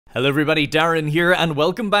Hello everybody, Darren here, and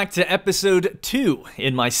welcome back to episode 2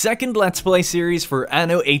 in my second Let's Play series for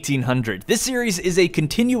Anno 1800. This series is a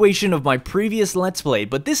continuation of my previous Let's Play,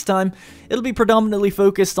 but this time it'll be predominantly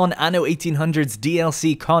focused on Anno 1800's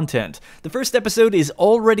DLC content. The first episode is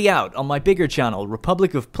already out on my bigger channel,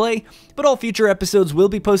 Republic of Play, but all future episodes will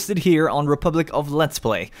be posted here on Republic of Let's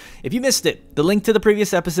Play. If you missed it, the link to the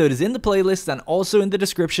previous episode is in the playlist and also in the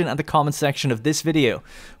description and the comment section of this video.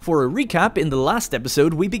 For a recap, in the last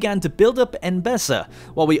episode we began to build up Enbessa,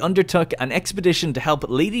 while we undertook an expedition to help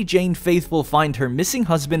Lady Jane Faithful find her missing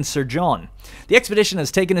husband Sir John. The expedition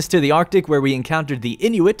has taken us to the Arctic, where we encountered the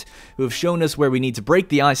Inuit, who have shown us where we need to break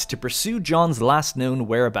the ice to pursue John's last known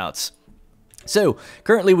whereabouts. So,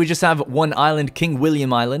 currently we just have one island, King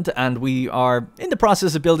William Island, and we are in the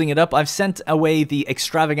process of building it up. I've sent away the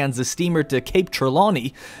Extravaganza steamer to Cape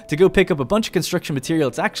Trelawney to go pick up a bunch of construction material.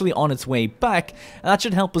 It's actually on its way back, and that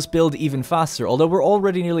should help us build even faster. Although we're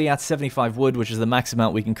already nearly at 75 wood, which is the max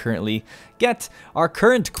amount we can currently get. Our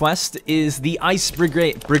current quest is the Ice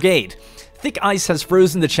Brigade. Thick ice has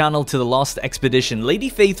frozen the channel to the lost expedition. Lady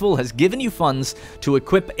Faithful has given you funds to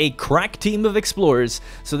equip a crack team of explorers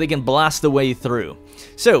so they can blast the way through.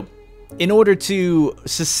 So, in order to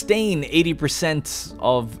sustain 80%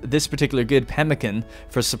 of this particular good pemmican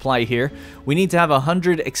for supply here, we need to have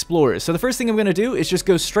 100 explorers. So the first thing I'm going to do is just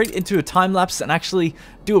go straight into a time lapse and actually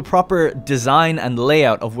do a proper design and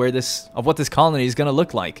layout of what this colony is going to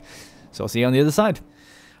look like. So I'll see you on the other side.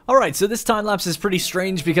 Alright, so this time-lapse is pretty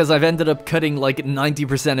strange because I've ended up cutting like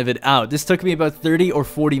 90% of it out. This took me about 30 or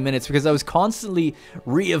 40 minutes because I was constantly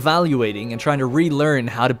re-evaluating and trying to relearn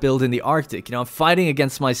how to build in the Arctic. You know, I'm fighting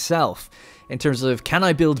against myself in terms of, can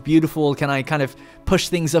I build beautiful? Can I kind of push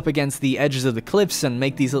things up against the edges of the cliffs and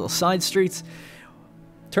make these little side streets?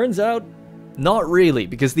 Turns out, not really,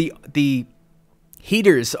 because the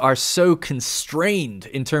heaters are so constrained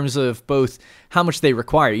in terms of both how much they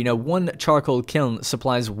require. You know, one charcoal kiln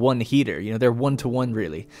supplies one heater. You know, they're one-to-one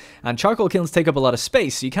really. And charcoal kilns take up a lot of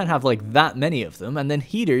space, so you can't have like that many of them. And then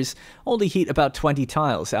heaters only heat about 20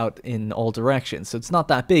 tiles out in all directions, so it's not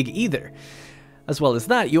that big either. As well as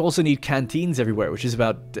that, you also need canteens everywhere, which is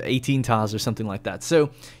about 18 tiles or something like that. So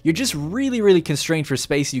you're just really constrained for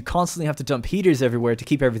space. You constantly have to dump heaters everywhere to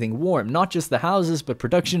keep everything warm. Not just the houses, but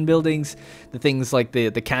production buildings, the things like the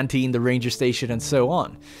canteen, the ranger station, and so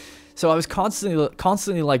on. So I was constantly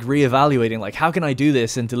like reevaluating, like, how can I do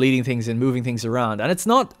this, and deleting things and moving things around. And it's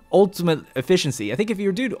not ultimate efficiency. I think if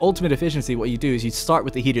you do ultimate efficiency, what you do is you start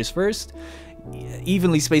with the heaters first,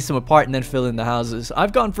 evenly space them apart, and then fill in the houses.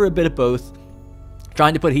 I've gone for a bit of both,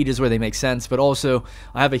 trying to put heaters where they make sense, but also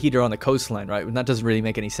I have a heater on the coastline, right? And that doesn't really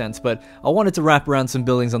make any sense, but I wanted to wrap around some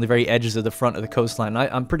buildings on the very edges of the front of the coastline.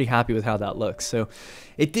 I'm pretty happy with how that looks. So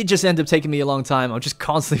it did just end up taking me a long time. I'm just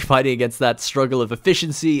constantly fighting against that struggle of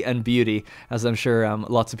efficiency and beauty, as I'm sure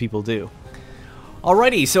lots of people do.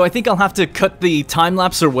 Alrighty, so I think I'll have to cut the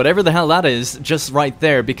time-lapse or whatever the hell that is just right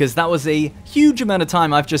there, because that was a huge amount of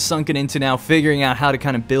time I've just sunken into now figuring out how to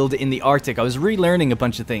kind of build in the Arctic. I was relearning a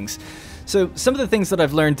bunch of things. So some of the things that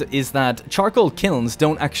I've learned is that charcoal kilns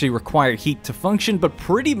don't actually require heat to function, but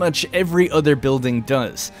pretty much every other building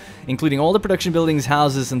does, including all the production buildings,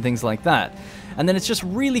 houses, and things like that. And then it's just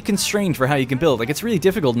really constrained for how you can build. Like, it's really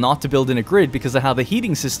difficult not to build in a grid because of how the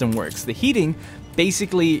heating system works. The heating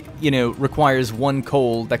basically, you know, requires one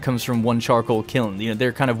coal that comes from one charcoal kiln. You know,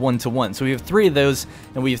 they're kind of one-to-one. So we have 3 of those,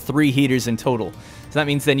 and we have 3 heaters in total. So that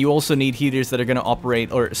means then you also need heaters that are going to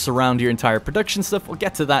operate or surround your entire production stuff. We'll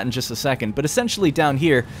get to that in just a second. But essentially down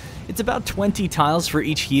here, it's about 20 tiles for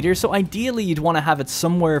each heater. So ideally, you'd want to have it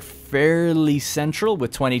somewhere fairly central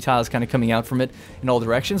with 20 tiles kind of coming out from it in all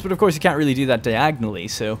directions. But of course, you can't really do that diagonally.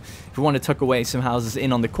 So if we want to tuck away some houses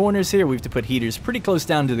in on the corners here, we have to put heaters pretty close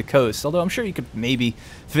down to the coast. Although I'm sure you could maybe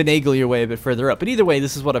finagle your way a bit further up. But either way,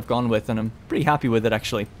 this is what I've gone with, and I'm pretty happy with it,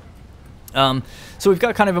 actually. So we've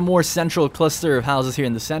got kind of a more central cluster of houses here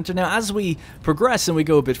in the center. Now, as we progress and we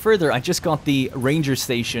go a bit further, I just got the ranger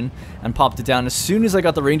station and popped it down. As soon as I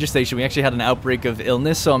got the ranger station, we actually had an outbreak of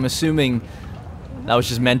illness, so I'm assuming that was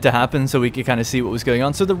just meant to happen so we could kind of see what was going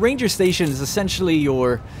on. So the ranger station is essentially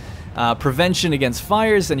your prevention against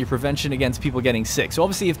fires and your prevention against people getting sick. So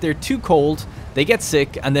obviously if they're too cold, they get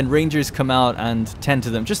sick, and then rangers come out and tend to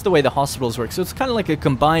them, just the way the hospitals work. So it's kind of like a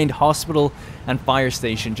combined hospital and fire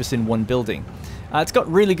station just in one building. It's got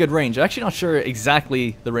really good range. I'm actually not sure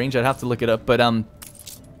exactly the range. I'd have to look it up, but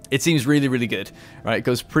it seems really good, right? It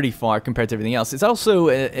goes pretty far compared to everything else. It's also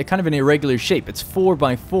a kind of an irregular shape. It's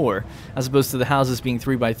 4x4 as opposed to the houses being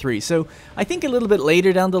 3x3. So I think a little bit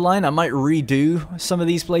later down the line, I might redo some of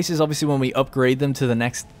these places, obviously when we upgrade them to the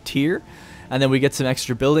next tier. and then we get some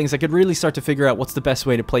extra buildings, I could really start to figure out what's the best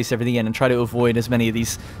way to place everything in and try to avoid as many of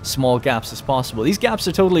these small gaps as possible. These gaps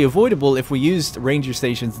are totally avoidable if we used ranger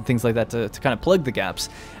stations and things like that to kind of plug the gaps,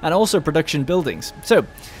 and also production buildings. So,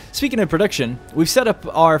 speaking of production, we've set up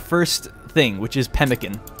our first thing, which is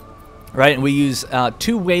pemmican. Right, and we use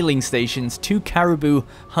 2 whaling stations, 2 caribou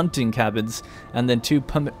hunting cabins, and then 2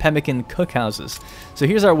 pemmican cookhouses. So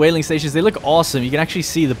here's our whaling stations. They look awesome. You can actually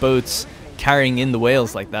see the boats carrying in the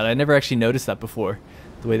whales like that. I never actually noticed that before,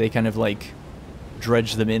 the way they kind of like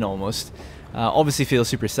dredge them in almost. Obviously feel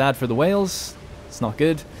super sad for the whales. It's not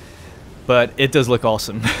good, but it does look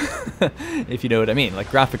awesome, if you know what I mean.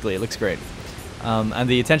 Like graphically, it looks great. And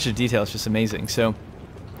the attention to detail is just amazing. So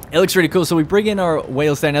it looks really cool. So we bring in our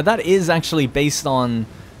whales there. Now that is actually based on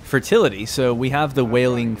fertility. So we have the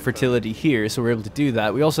whaling fertility here, so we're able to do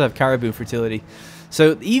that. We also have caribou fertility.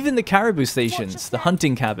 So even the caribou stations, the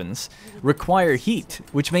hunting cabins, require heat,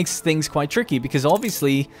 which makes things quite tricky because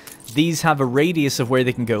obviously these have a radius of where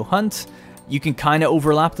they can go hunt. You can kind of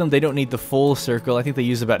overlap them. They don't need the full circle. I think they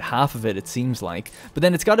use about half of it, it seems like. But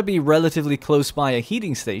then it's got to be relatively close by a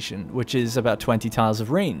heating station, which is about 20 tiles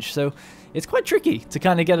of range. So it's quite tricky to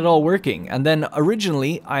kind of get it all working. And then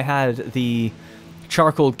originally I had the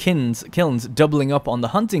charcoal kilns doubling up on the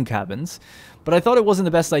hunting cabins, but I thought it wasn't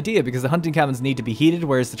the best idea because the hunting cabins need to be heated,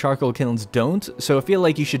 whereas the charcoal kilns don't. So I feel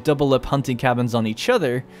like you should double up hunting cabins on each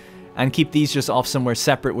other and keep these just off somewhere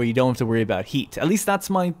separate where you don't have to worry about heat. At least that's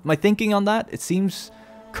my thinking on that. It seems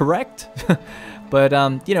correct. But,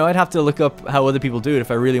 you know, I'd have to look up how other people do it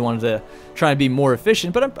if I really wanted to try and be more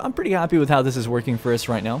efficient. But I'm pretty happy with how this is working for us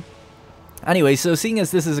right now. Anyway, so seeing as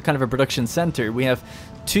this is a kind of a production center, we have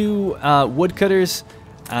 2 woodcutters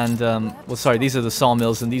and, well, sorry, these are the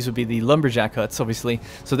sawmills, and these would be the lumberjack huts, obviously.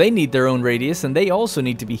 So they need their own radius, and they also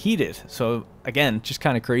need to be heated. So, again, just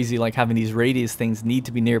kind of crazy, like having these radius things need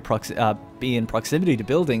to be near be in proximity to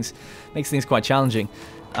buildings. Makes things quite challenging.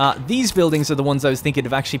 These buildings are the ones I was thinking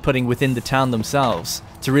of actually putting within the town themselves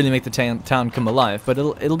to really make the town come alive, but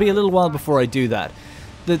it'll be a little while before I do that.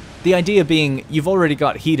 The idea being, you've already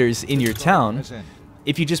got heaters in your town.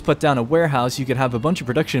 If you just put down a warehouse, you could have a bunch of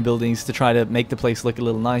production buildings to try to make the place look a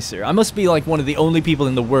little nicer. I must be like one of the only people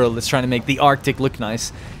in the world that's trying to make the Arctic look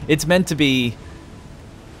nice. It's meant to be,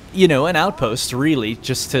 you know, an outpost, really,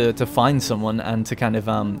 just to find someone and to kind of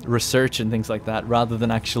research and things like that, rather than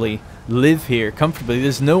actually live here comfortably.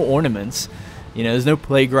 There's no ornaments, you know, there's no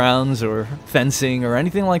playgrounds or fencing or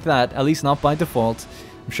anything like that, at least not by default.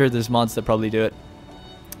 I'm sure there's mods that probably do it.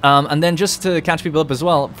 And then just to catch people up as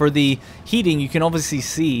well, for the heating, you can obviously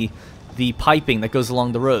see the piping that goes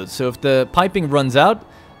along the road. So if the piping runs out,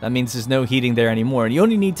 that means there's no heating there anymore. And you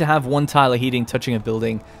only need to have 1 tile of heating touching a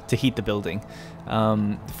building to heat the building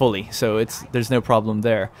fully. So there's no problem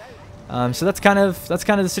there. So that's kind of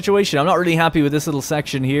the situation. I'm not really happy with this little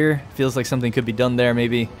section here. Feels like something could be done there,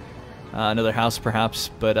 maybe another house perhaps,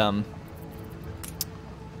 but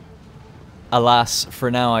alas,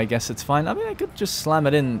 for now, I guess it's fine. I mean, I could just slam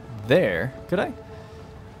it in there. Could I?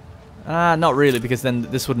 Not really, because then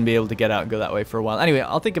this wouldn't be able to get out and go that way for a while. Anyway,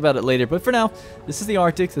 I'll think about it later. But for now, this is the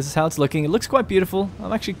Arctic. This is how it's looking. It looks quite beautiful.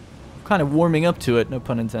 I'm actually kind of warming up to it, no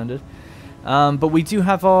pun intended. But we do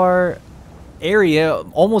have our area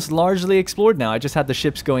almost largely explored now. I just had the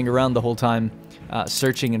ships going around the whole time,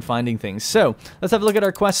 searching and finding things. So, let's have a look at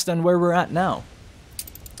our quest and where we're at now.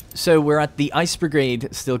 So we're at the Ice Brigade,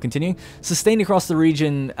 still continuing. Sustained across the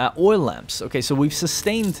region oil lamps. Okay, so we've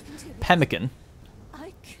sustained pemmican.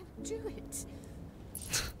 I can do it.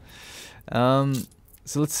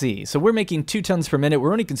 So let's see. So we're making 2 tons per minute.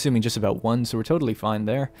 We're only consuming just about 1, so we're totally fine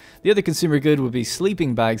there. The other consumer good would be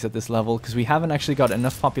sleeping bags at this level, because we haven't actually got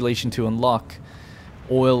enough population to unlock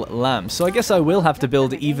oil lamps. So I guess I will have to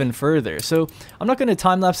build even further. So I'm not going to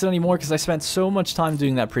time-lapse it anymore because I spent so much time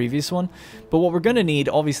doing that previous one. But what we're going to need,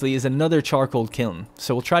 obviously, is another charcoal kiln.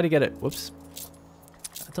 So we'll try to get it... Whoops.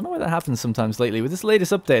 I don't know why that happens sometimes lately. With this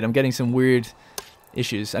latest update, I'm getting some weird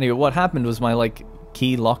issues. Anyway, what happened was my, like,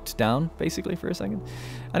 key locked down, basically, for a second.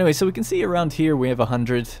 Anyway, so we can see around here we have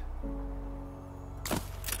 100. So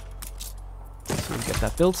we get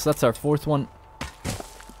that built. So that's our 4th one.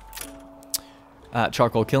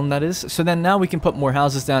 Charcoal kiln, that is. So then now we can put more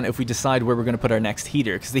houses down if we decide where we're going to put our next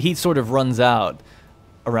heater, because the heat sort of runs out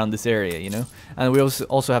around this area, you know. And we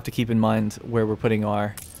also have to keep in mind where we're putting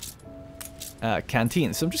our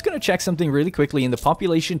canteen. So I'm just going to check something really quickly in the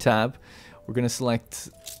population tab. We're going to select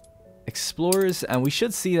explorers, and we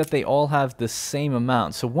should see that they all have the same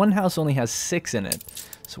amount. So one house only has 6 in it.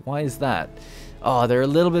 So why is that? Oh, they're a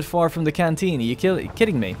little bit far from the canteen. Are you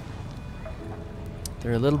kidding me?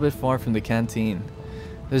 They're a little bit far from the canteen.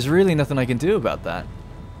 There's really nothing I can do about that.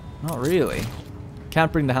 Not really.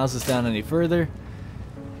 Can't bring the houses down any further.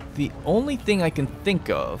 The only thing I can think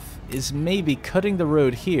of is maybe cutting the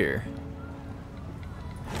road here.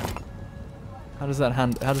 How does that how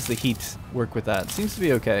does the heat work with that? Seems to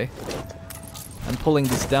be okay. And pulling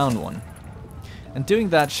this down one. And doing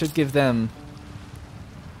that should give them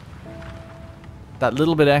that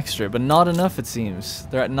little bit extra, but not enough it seems.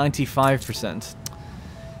 They're at 95%.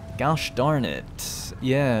 Gosh darn it.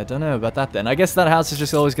 Yeah, don't know about that then. I guess that house is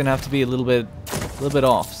just always going to have to be a little bit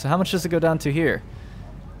off. So how much does it go down to here?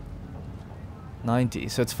 90.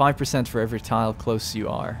 So it's 5% for every tile close you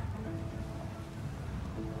are.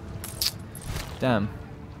 Damn.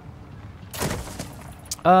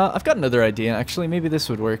 I've got another idea actually. Maybe this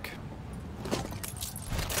would work.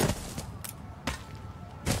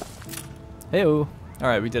 Heyo.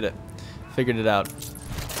 Alright, we did it. Figured it out.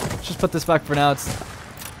 Let's just put this back for now.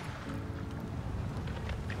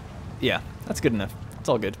 Yeah, that's good enough. It's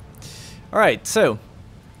all good. Alright, so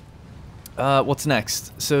what's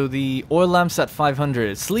next? So the oil lamp's at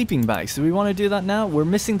 500. Sleeping bags. Do we want to do that now? We're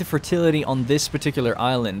missing the fertility on this particular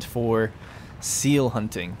island for seal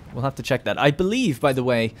hunting. We'll have to check that. I believe, by the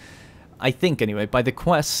way, I think anyway, by the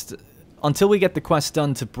quest, until we get the quest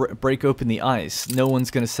done to break open the ice, no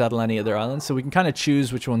one's going to settle any other islands. So we can kind of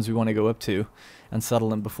choose which ones we want to go up to and settle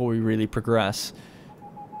them before we really progress.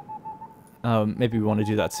 Maybe we want to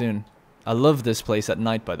do that soon. I love this place at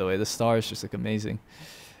night, by the way. The stars just look amazing.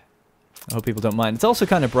 I hope people don't mind. It's also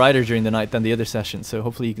kind of brighter during the night than the other sessions, so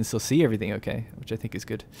hopefully you can still see everything okay, which I think is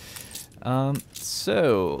good.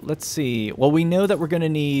 So, let's see. Well, we know that we're going to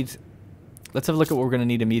need... Let's have a look at what we're going to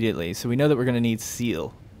need immediately. So we know that we're going to need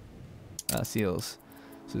seals. So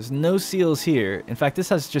there's no seals here. In fact, this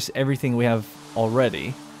has just everything we have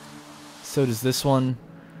already. So does this one.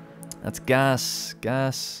 That's gas.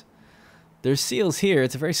 There's seals here.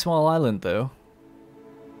 It's a very small island, though.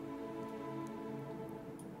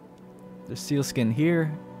 There's sealskin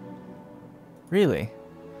here. Really?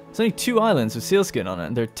 There's only 2 islands with sealskin on it,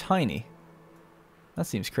 and they're tiny. That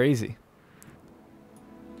seems crazy.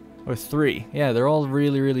 Or 3. Yeah, they're all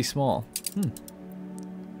really, really small.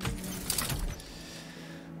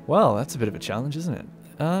 Well, that's a bit of a challenge, isn't it?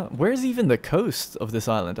 Where's even the coast of this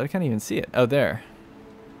island? I can't even see it. Oh, there.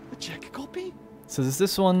 Check a copy. So there's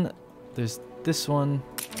this one. There's this one.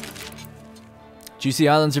 Juicy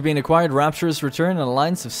islands are being acquired. Rapturous return. An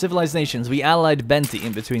alliance of civilized nations. We allied Benti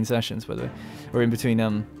in between sessions, by the way. Or in between,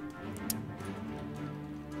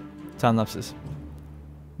 time lapses.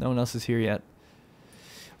 No one else is here yet.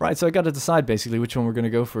 Right, so I got to decide basically which one we're going to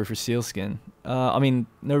go for sealskin. I mean,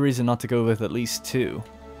 no reason not to go with at least 2.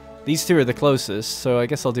 These 2 are the closest, so I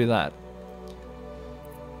guess I'll do that.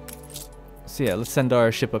 So yeah, let's send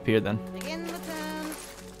our ship up here then.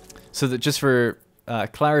 So that just for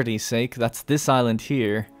clarity's sake, that's this island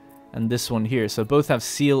here and this one here. So both have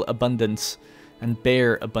seal abundance and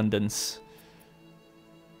bear abundance.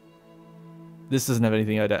 This doesn't have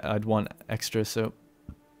anything I'd want extra, so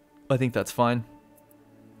I think that's fine.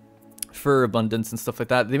 Fur abundance and stuff like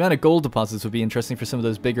that. The amount of gold deposits would be interesting for some of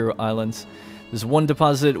those bigger islands. There's 1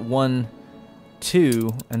 deposit, 1, 2,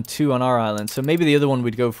 and 2 on our island. So maybe the other one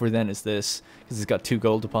we'd go for then is this, because it's got 2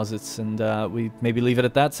 gold deposits, and we maybe leave it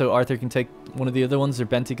at that. So Arthur can take one of the other ones, or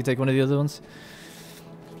Benti can take one of the other ones.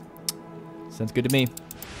 Sounds good to me.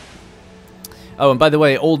 Oh, and by the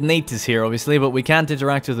way, old Nate is here, obviously, but we can't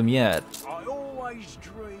interact with him yet. I always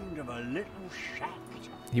dreamed of a little shack.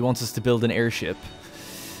 He wants us to build an airship.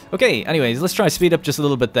 Okay, anyways, let's try speed up just a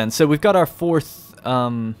little bit then. So we've got our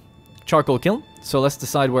 4th charcoal kiln. So let's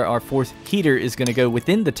decide where our 4th heater is going to go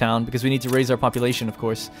within the town, because we need to raise our population, of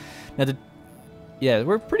course. Now, yeah,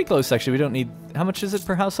 we're pretty close, actually. We don't need... How much is it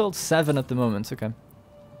per household? 7 at the moment. Okay.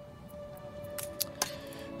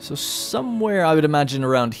 So somewhere, I would imagine,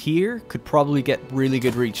 around here could probably get really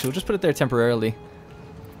good reach. So we'll just put it there temporarily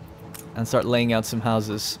and start laying out some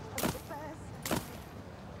houses.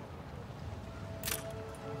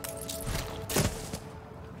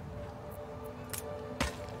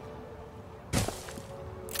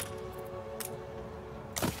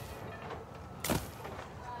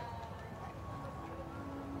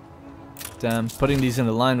 Damn, putting these in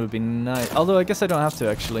the line would be nice. Although I guess I don't have to,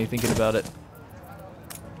 actually, thinking about it.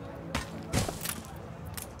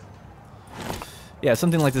 Yeah,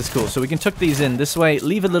 something like this is cool. So we can tuck these in this way,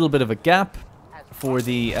 leave a little bit of a gap for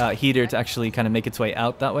the heater to actually kind of make its way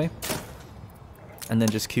out that way. And then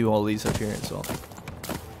just queue all these up here as well.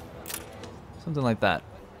 Something like that.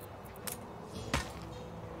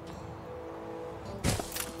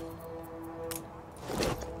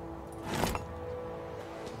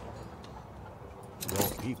 Your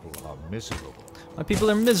people are miserable. My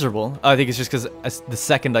people are miserable. Oh, I think it's just because the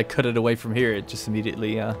second I cut it away from here, it just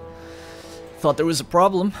immediately thought there was a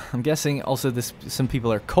problem. I'm guessing also some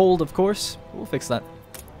people are cold, of course. We'll fix that.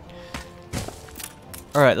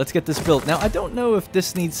 Alright, let's get this built. Now, I don't know if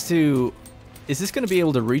this needs to... Is this going to be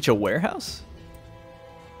able to reach a warehouse?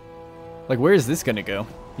 Like, where is this going to go?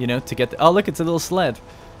 You know, to get... Oh, look, it's a little sled.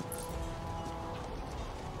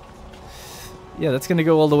 Yeah, that's going to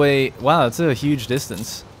go all the way... Wow, it's a huge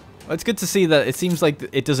distance. It's good to see that it seems like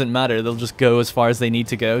it doesn't matter. They'll just go as far as they need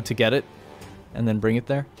to go to get it. And then bring it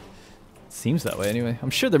there. It seems that way anyway. I'm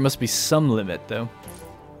sure there must be some limit, though.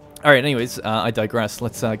 Alright, anyways, I digress.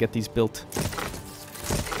 Let's get these built.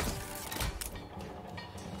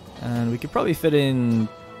 And we could probably fit in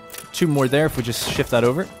 2 more there if we just shift that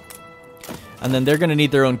over. And then they're going to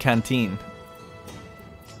need their own canteen.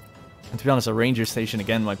 And to be honest, a ranger station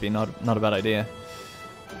again might be not a bad idea.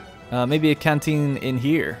 Maybe a canteen in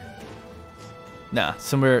here. Nah,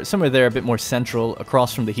 somewhere there a bit more central,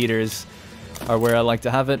 across from the heaters, are where I like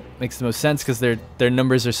to have it. Makes the most sense because their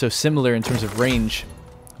numbers are so similar in terms of range.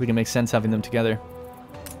 We can make sense having them together.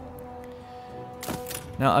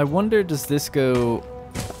 Now I wonder, does this go...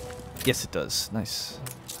 Yes, it does. Nice.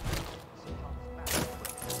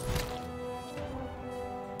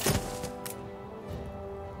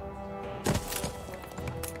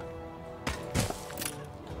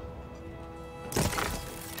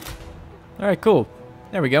 Alright, cool.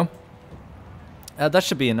 There we go. That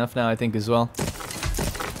should be enough now, I think, as well.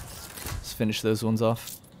 Let's finish those ones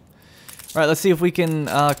off. Alright, let's see if we can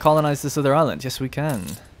colonize this other island. Yes, we can.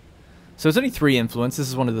 So it's only 3 influence. This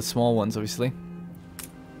is one of the small ones, obviously.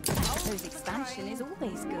 Those expansion is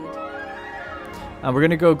always good. And we're going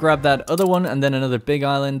to go grab that other one, and then another big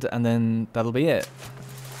island, and then that'll be it.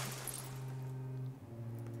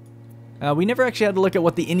 We never actually had to look at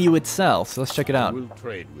what the Inuits sell, so let's check it out. We'll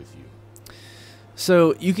trade with you.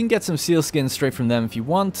 So you can get some seal skins straight from them if you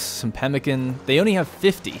want, some pemmican. They only have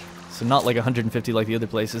 50, so not like 150 like the other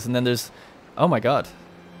places. And then there's... Oh my god.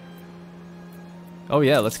 Oh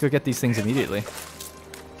yeah, let's go get these things immediately.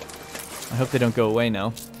 I hope they don't go away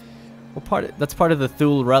now. Well, that's part of the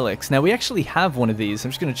Thule relics. Now we actually have one of these.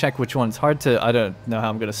 I'm just going to check which one. It's hard to... I don't know how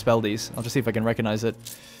I'm going to spell these. I'll just see if I can recognize it.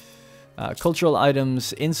 Cultural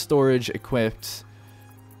items, in storage, equipped...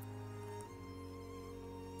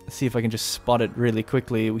 See if I can just spot it really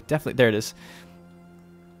quickly. We definitely... There it is.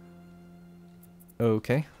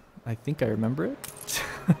 Okay. I think I remember it.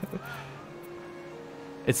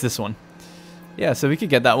 It's this one. Yeah, so we could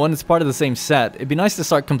get that one. It's part of the same set. It'd be nice to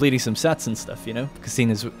start completing some sets and stuff, you know? Because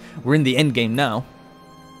seeing as we're in the end game now.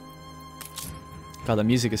 God, the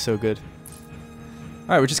music is so good.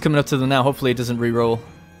 Alright, we're just coming up to them now. Hopefully it doesn't re-roll.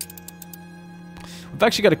 We've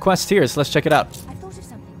actually got a quest here, so let's check it out.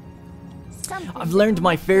 I've learned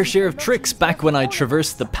my fair share of tricks back when I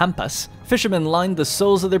traversed the Pampas. Fishermen lined the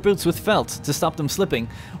soles of their boots with felt to stop them slipping.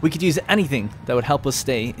 We could use anything that would help us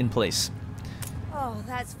stay in place. Oh,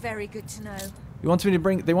 that's very good to know. They want me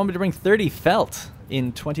to bring 30 felt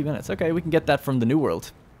in 20 minutes. Okay, we can get that from the New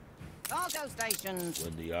World. Cargo stations.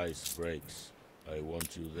 When the ice breaks, I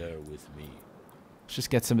want you there with me. Let's just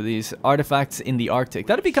get some of these artifacts in the Arctic.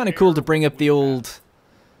 That'd be kind of cool to bring up the old...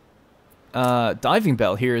 diving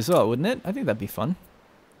bell here as well, wouldn't it? I think that'd be fun.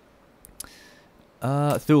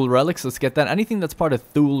 Thule relics, let's get that. Anything that's part of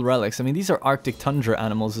Thule relics. I mean, these are Arctic tundra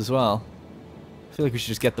animals as well. I feel like we should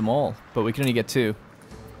just get them all, but we can only get 2.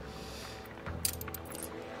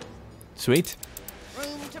 Sweet.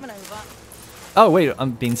 Room to maneuver. Oh wait,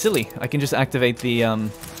 I'm being silly. I can just activate the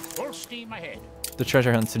Full steam ahead. the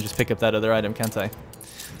treasure hunts and just pick up that other item, can't I?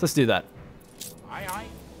 Let's do that. Aye, aye.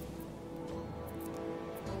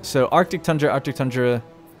 So Arctic tundra, Arctic tundra,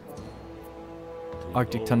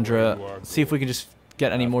 Arctic tundra. See if we can just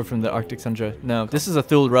get any more from the Arctic tundra. No, this is a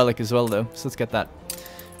Thule relic as well though, so let's get that.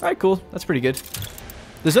 Alright, cool. That's pretty good.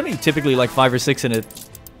 There's only typically like 5 or 6 in it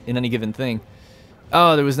in any given thing.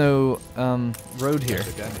 Oh, there was no road here.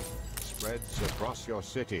 Epidemic spreads across your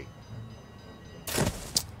city.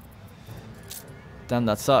 Damn,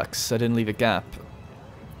 that sucks. I didn't leave a gap.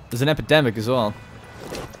 There's an epidemic as well.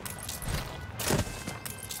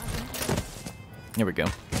 Here we go.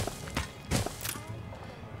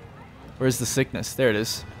 Where's the sickness? There it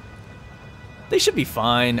is. They should be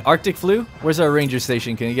fine. Arctic flu? Where's our ranger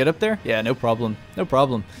station? Can you get up there? Yeah, no problem. No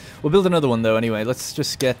problem. We'll build another one though anyway. Let's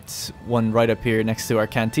just get one right up here next to our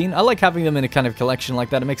canteen. I like having them in a kind of collection like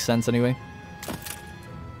that. It makes sense anyway.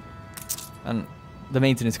 And the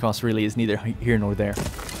maintenance cost really is neither here nor there.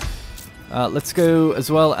 Let's go as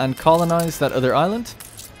well and colonize that other island.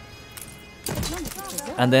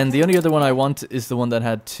 And then the only other one I want is the one that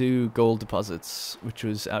had 2 gold deposits, which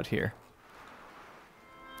was out here.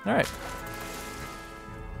 Alright.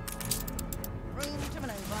 Room to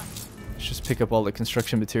maneuver. Let's just pick up all the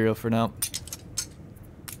construction material for now.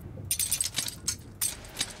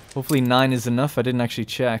 Hopefully 9 is enough. I didn't actually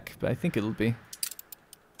check, but I think it'll be.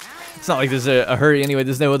 It's not like there's a hurry anyway.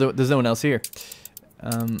 There's no one else here.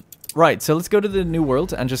 Right, so let's go to the new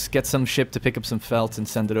world and just get some ship to pick up some felt and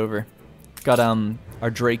send it over. Got our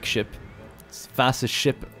Drake ship. It's the fastest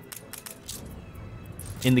ship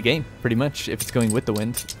in the game, pretty much, if it's going with the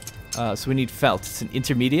wind. So we need felt. It's an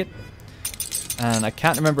intermediate. And I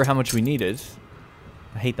can't remember how much we needed.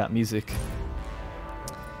 I hate that music.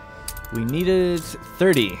 We needed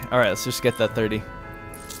 30. Alright, let's just get that 30.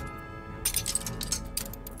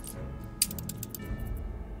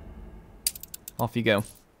 Off you go.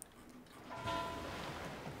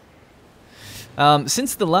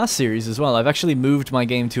 Since the last series as well, I've actually moved my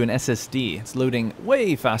game to an SSD. It's loading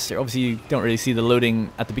way faster. Obviously, you don't really see the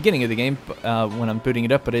loading at the beginning of the game when I'm booting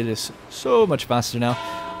it up, but it is so much faster now.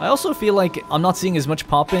 I also feel like I'm not seeing as much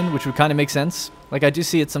pop-in, which would kind of make sense. Like, I do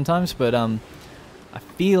see it sometimes, but I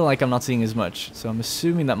feel like I'm not seeing as much. So I'm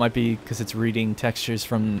assuming that might be because it's reading textures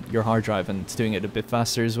from your hard drive and it's doing it a bit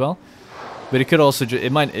faster as well. But it could also,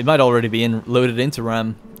 it might already be loaded into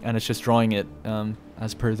RAM, and it's just drawing it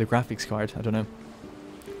as per the graphics card. I don't know.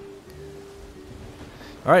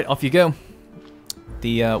 Alright, off you go.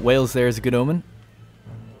 The whales there is a good omen.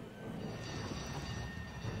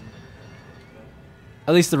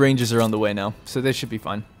 At least the rangers are on the way now, so they should be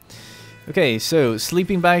fine. Okay, so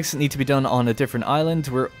sleeping bags need to be done on a different island.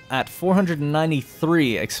 We're at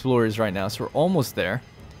 493 explorers right now, so we're almost there.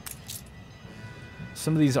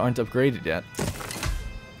 Some of these aren't upgraded yet.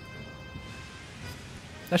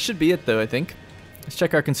 That should be it though, I think. Let's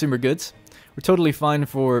check our consumer goods. We're totally fine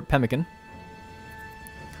for pemmican.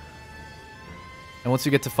 And once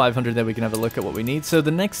we get to 500, then we can have a look at what we need. So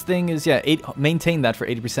the next thing is, yeah, maintain that for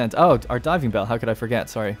 80%. Oh, our diving bell. How could I forget?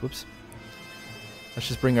 Sorry. Whoops. Let's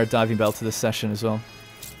just bring our diving bell to this session as well.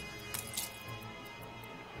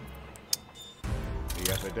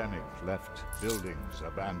 The epidemic left buildings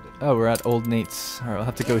abandoned. Oh, we're at Old Nate's. Alright, I'll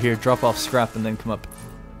have to go here, drop off scrap, and then come up.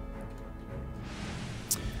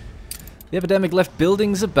 The epidemic left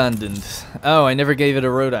buildings abandoned. Oh, I never gave it a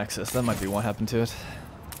road access. That might be what happened to it.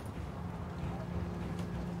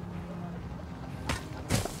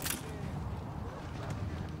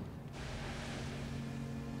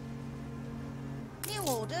 New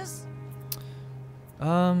orders.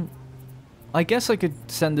 I guess I could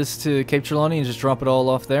send this to Cape Trelawney and just drop it all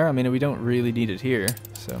off there. I mean, we don't really need it here,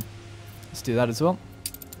 so let's do that as well.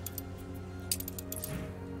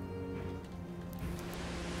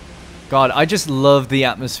 God, I just love the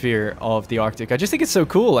atmosphere of the Arctic. I just think it's so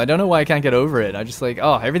cool. I don't know why I can't get over it. I just like,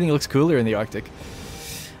 oh, everything looks cooler in the Arctic.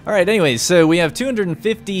 Alright, anyways, so we have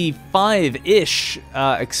 255-ish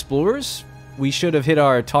explorers. We should have hit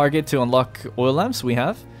our target to unlock oil lamps. We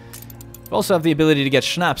have. We also have the ability to get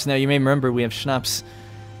schnapps. Now, you may remember we have schnapps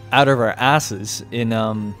out of our asses in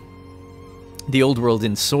the old world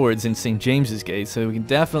in Swords in St. James's Gate, so we can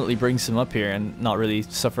definitely bring some up here and not really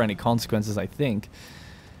suffer any consequences, I think.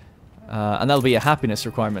 And that'll be a happiness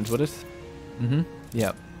requirement, would it? Mm-hmm.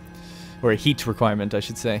 Yeah. Or a heat requirement, I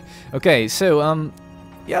should say. Okay, so,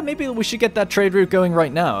 yeah, maybe we should get that trade route going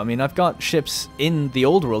right now. I mean, I've got ships in the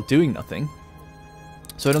old world doing nothing,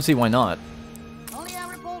 so I don't see why not.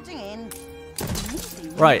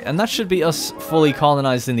 Right, and that should be us fully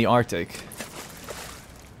colonized in the Arctic.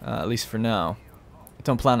 At least for now. I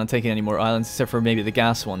don't plan on taking any more islands, except for maybe the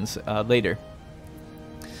gas ones later.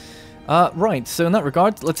 Right, so in that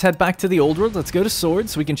regard, let's head back to the old world. Let's go to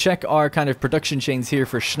Swords. We can check our kind of production chains here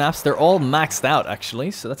for schnapps. They're all maxed out,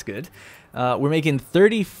 actually, so that's good. We're making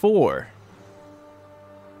 34.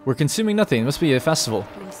 We're consuming nothing. It must be a festival.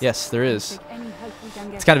 Yes, there is.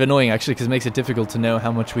 It's kind of annoying, actually, because it makes it difficult to know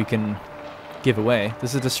how much we can give away.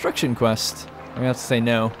 There's a destruction quest. I'm gonna have to say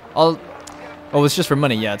no. Oh, it's just for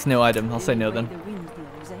money. Yeah, it's no item. I'll say no then.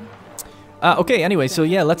 Okay, anyway, so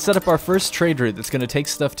yeah, let's set up our first trade route that's gonna take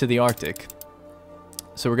stuff to the Arctic.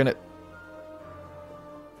 So we're gonna...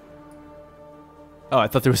 Oh, I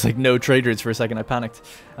thought there was like no trade routes for a second. I panicked.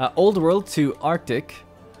 Old world to Arctic.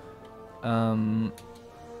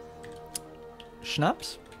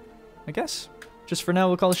 Schnapps, I guess. Just for now,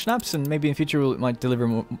 we'll call it schnapps, and maybe in future we might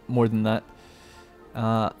deliver more than that.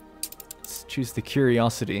 Let's choose the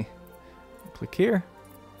curiosity. Click here.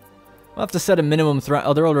 We'll have to set a minimum threat.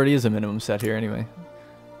 Oh, there already is a minimum set here anyway.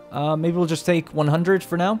 Maybe we'll just take 100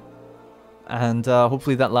 for now. And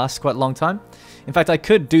hopefully that lasts quite a long time. In fact, I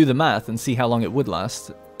could do the math and see how long it would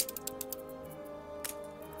last.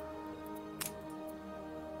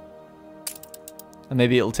 And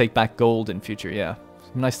maybe it'll take back gold in future, yeah.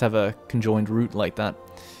 Nice to have a conjoined route like that.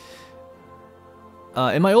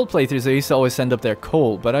 In my old playthroughs, I used to always send up their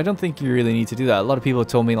coal, but I don't think you really need to do that. A lot of people have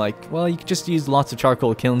told me, like, well, you can just use lots of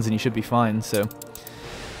charcoal kilns and you should be fine, so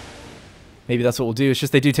maybe that's what we'll do. It's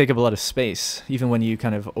just they do take up a lot of space, even when you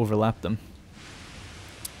kind of overlap them.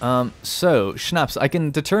 So, schnapps, I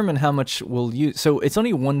can determine how much we'll use. So, it's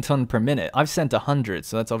only 1 ton per minute. I've sent 100,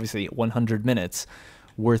 so that's obviously 100 minutes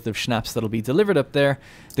worth of schnapps that'll be delivered up there.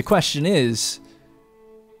 The question is,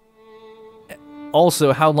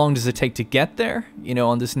 also, how long does it take to get there? You know,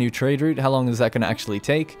 on this new trade route, how long is that going to actually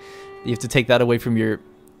take? You have to take that away from your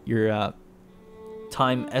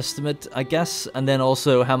time estimate, I guess. And then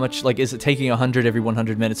also, how much, like, is it taking 100 every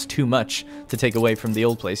 100 minutes too much to take away from the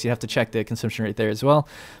old place? You have to check the consumption rate there as well.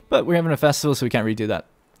 But we're having a festival, so we can't redo that.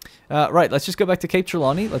 Right, let's just go back to Cape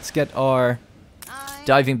Trelawney. Let's get our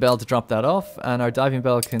diving bell to drop that off. And our diving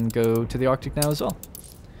bell can go to the Arctic now as well.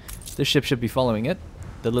 This ship should be following it.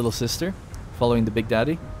 The little sister. Following the big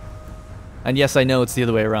daddy. And yes, I know it's the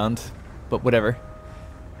other way around, but whatever.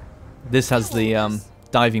 This has the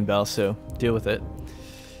diving bell, so deal with it.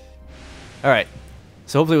 Alright,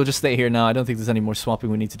 so hopefully we'll just stay here now. I don't think there's any more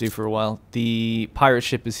swapping we need to do for a while. The pirate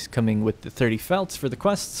ship is coming with the 30 felts for the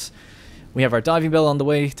quests. We have our diving bell on the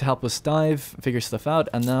way to help us dive, figure stuff out,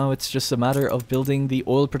 and now it's just a matter of building the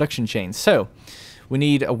oil production chain. So, we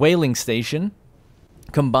need a whaling station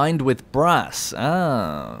combined with brass.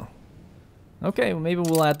 Ah. Okay, well, maybe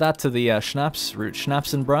we'll add that to the schnapps route.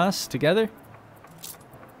 Schnapps and brass together.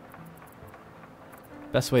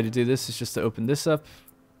 Best way to do this is just to open this up.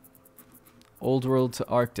 Old world to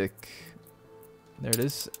Arctic. There it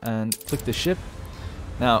is. And click the ship.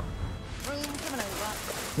 Now,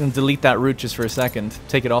 I'm going to delete that route just for a second.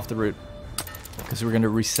 Take it off the route. Because we're going to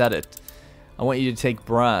reset it. I want you to take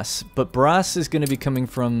brass. But brass is going to be coming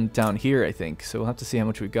from down here, I think. So we'll have to see how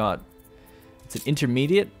much we got. It's an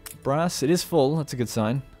intermediate brass. It is full. That's a good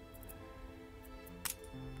sign.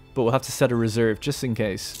 But we'll have to set a reserve just in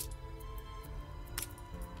case.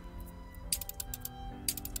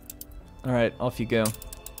 Alright, off you go.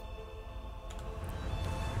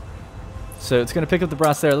 So it's going to pick up the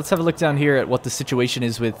brass there. Let's have a look down here at what the situation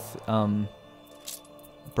is with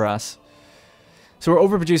brass. So we're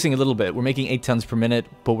overproducing a little bit. We're making 8 tons per minute,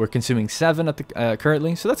 but we're consuming 7 at the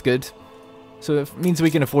currently. So that's good. So it means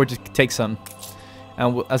we can afford to take some.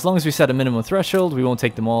 And as long as we set a minimum threshold, we won't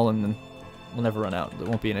take them all, and then we'll never run out. It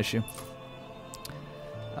won't be an issue.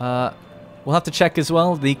 We'll have to check as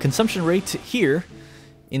well the consumption rate here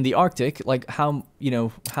in the Arctic, like how, you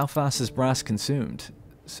know, how fast is brass consumed.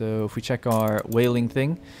 So if we check our whaling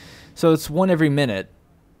thing, so it's 1 every minute.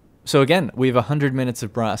 So again, we have 100 minutes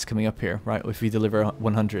of brass coming up here, right? If we deliver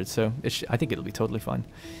 100, so I think it'll be totally fine.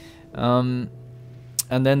 And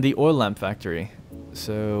then the oil lamp factory.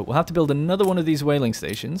 So we'll have to build another one of these whaling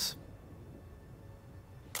stations.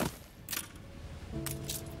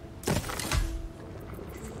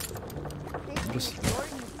 Just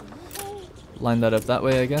line that up that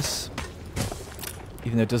way, I guess.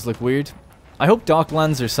 Even though it does look weird. I hope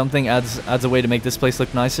docklands or something adds a way to make this place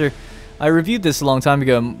look nicer. I reviewed this a long time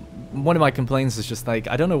ago. One of my complaints is just like,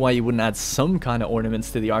 I don't know why you wouldn't add some kind of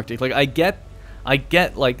ornaments to the Arctic. Like, I get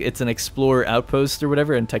like it's an explorer outpost or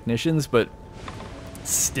whatever and technicians, but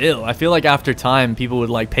still, I feel like after time people would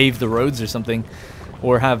like pave the roads or something,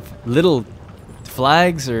 or have little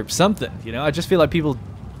flags or something, you know? I just feel like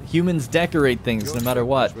humans decorate things no matter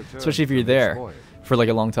what, especially if you're there for like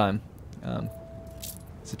a long time.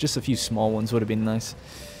 So just a few small ones would have been nice.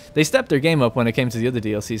 They stepped their game up when it came to the other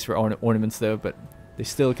DLCs for ornaments though, but they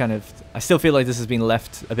still kind of, I still feel like this has been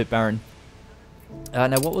left a bit barren.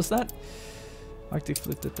 Now what was that? Arctic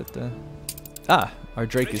flip. Ah, our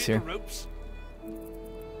Drake is here.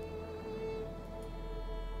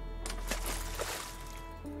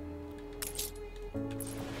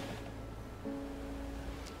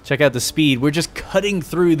 Check out the speed. We're just cutting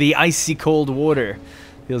through the icy cold water.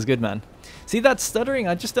 Feels good, man. See that stuttering?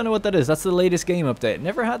 I just don't know what that is. That's the latest game update.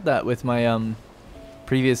 Never had that with my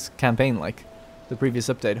previous campaign, like the previous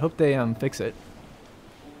update. Hope they fix it.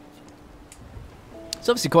 It's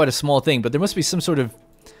obviously quite a small thing, but there must be some sort of...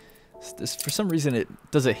 For some reason it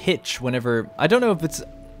does a hitch whenever... I don't know if it's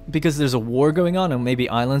because there's a war going on and maybe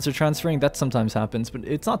islands are transferring. That sometimes happens, but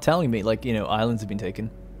it's not telling me, like, you know, islands have been taken.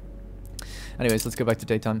 Anyways, let's go back to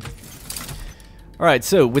daytime. Alright,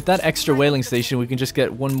 so with that extra whaling station, we can just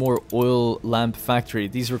get one more oil lamp factory.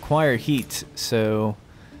 These require heat, so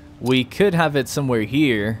we could have it somewhere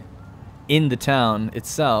here in the town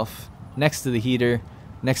itself, next to the heater,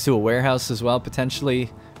 next to a warehouse as well,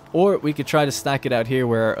 potentially. Or we could try to stack it out here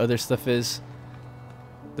where our other stuff is.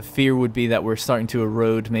 The fear would be that we're starting to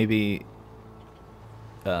erode maybe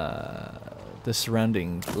the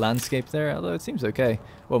surrounding landscape there, although it seems okay.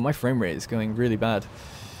 Well, my frame rate is going really bad.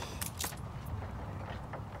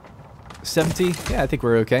 70? Yeah, I think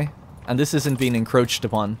we're okay. And this isn't being encroached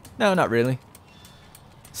upon. No, not really.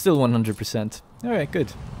 Still 100%. Alright,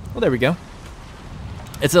 good. Well, there we go.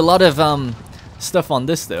 It's a lot of stuff on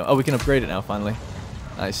this, though. Oh, we can upgrade it now, finally.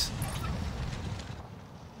 Nice.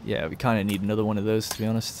 Yeah, we kind of need another one of those, to be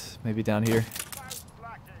honest. Maybe down here.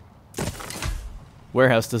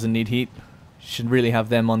 Warehouse doesn't need heat. You should really have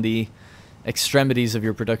them on the extremities of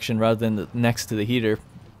your production rather than next to the heater.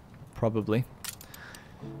 Probably.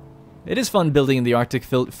 It is fun building in the Arctic,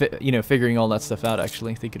 you know, figuring all that stuff out,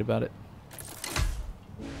 actually, thinking about it.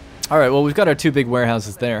 Alright, well, we've got our 2 big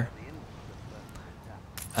warehouses there.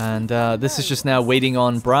 And this is just now waiting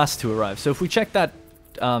on brass to arrive. So if we check that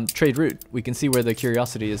trade route, we can see where the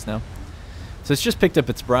curiosity is now. So it's just picked up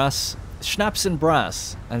its brass. Schnapps and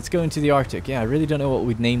brass. And it's going to the Arctic. Yeah, I really don't know what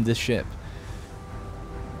we'd name this ship.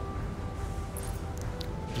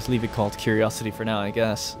 Just leave it called Curiosity for now, I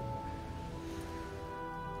guess.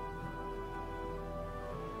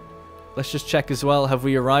 Let's just check as well. Have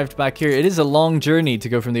we arrived back here? It is a long journey to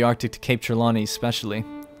go from the Arctic to Cape Trelawney, especially.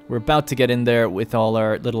 We're about to get in there with all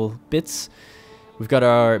our little bits. We've got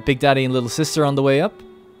our Big Daddy and Little Sister on the way up.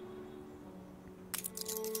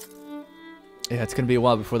 Yeah, it's going to be a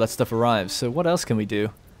while before that stuff arrives. So what else can we do?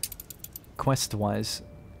 Quest-wise.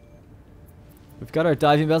 We've got our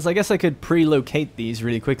diving bells. I guess I could pre-locate these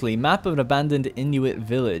really quickly. Map of an abandoned Inuit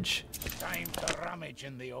village. Time to rummage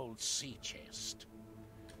in the old sea chest.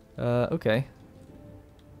 Okay.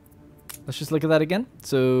 Let's just look at that again.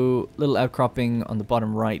 So, little outcropping on the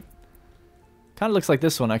bottom right. Kind of looks like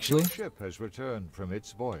this one, actually. Your ship has returned from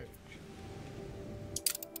its voyage.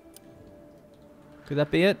 Could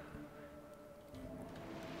that be it?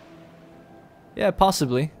 Yeah,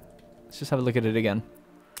 possibly. Let's just have a look at it again.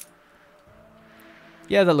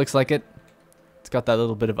 Yeah, that looks like it. It's got that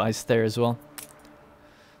little bit of ice there as well.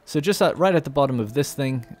 So just right at the bottom of this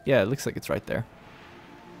thing. Yeah, it looks like it's right there.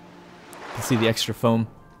 You can see the extra foam.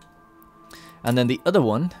 And then the other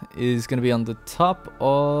one is going to be on the top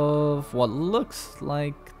of what looks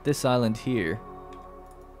like this island here.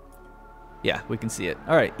 Yeah, we can see it.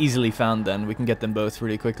 Alright, easily found then. We can get them both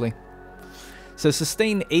really quickly. So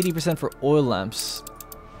sustain 80% for oil lamps.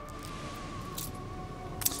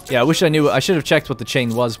 Yeah, I wish I knew. I should have checked what the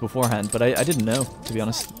chain was beforehand, but I didn't know, to be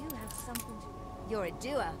honest. You have something. You're a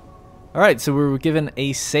doer. Alright, so we were given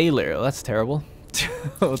a sailor. Oh, that's terrible.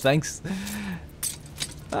 Oh, thanks.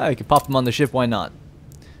 I could pop them on the ship, why not?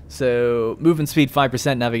 So, movement speed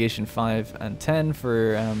 5%, navigation 5 and 10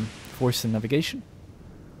 for force and navigation.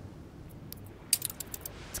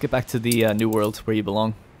 Let's get back to the New World, where you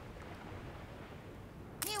belong.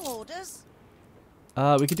 New orders.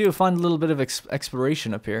 We could find a little bit of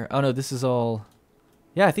exploration up here. Oh no, this is all...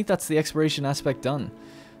 Yeah, I think that's the exploration aspect done.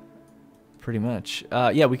 Pretty much.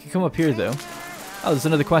 Yeah, we could come up here though. Oh, there's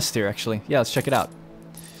another quest here actually. Yeah, let's check it out.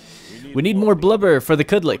 We need more blubber for the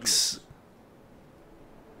Kudliks.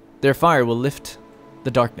 Their fire will lift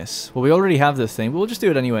the darkness. Well, we already have this thing, but we'll just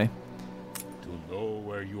do it anyway. To know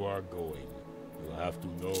where you are going, you have to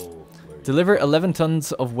know where Deliver 11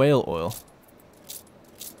 tons of whale oil.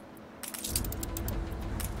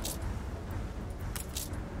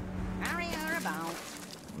 Harry are about.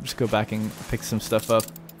 We'll just go back and pick some stuff up,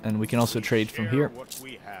 and we can also trade from here. what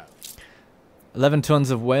we have. 11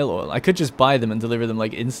 tons of whale oil. I could just buy them and deliver them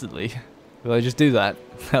like instantly. Will I just do that?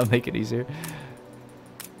 That'll make it easier.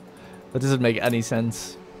 That doesn't make any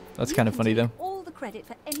sense. That's kind of funny though. All the credit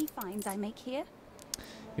for any finds I make here.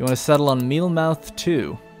 You want to settle on Mealmouth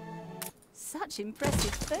 2? Such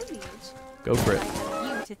impressive foliage. Go for I it.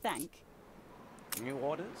 have you to thank. New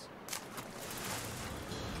orders?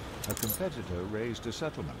 A competitor raised a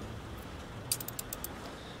settlement.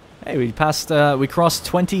 Hey, we passed. We crossed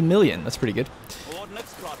 20 million. That's pretty good.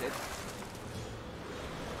 Coordinates plotted.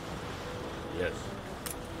 Yes.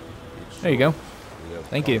 There you go. We have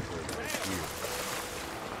Thank you. conquered the field.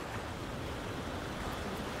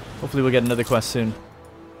 Hopefully we'll get another quest soon.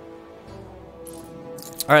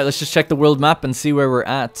 Alright, let's just check the world map and see where we're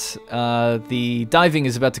at. The diving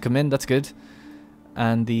is about to come in, that's good.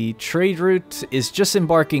 And the trade route is just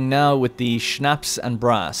embarking now with the schnapps and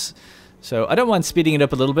brass. So I don't mind speeding it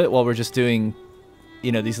up a little bit while we're just doing,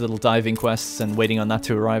 you know, these little diving quests and waiting on that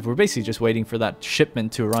to arrive. We're basically just waiting for that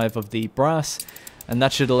shipment to arrive of the brass. And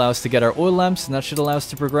that should allow us to get our oil lamps, and that should allow us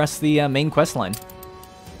to progress the main quest line.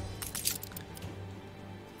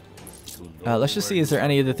 Let's just see, is there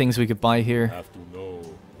any other things we could buy here? Have to know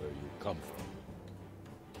where you come from.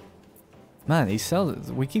 Man, he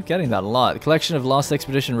sells. We keep getting that a lot. Collection of Lost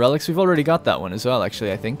Expedition relics. We've already got that one as well,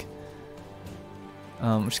 actually, I think.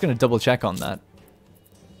 I'm just going to double check on that.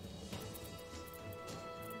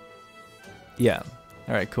 Yeah.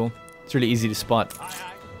 Alright, cool. It's really easy to spot.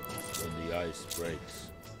 When the ice breaks.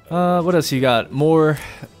 What else you got? More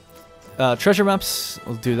treasure maps.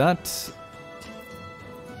 We'll do that.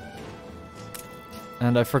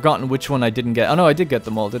 And I've forgotten which one I didn't get. Oh no, I did get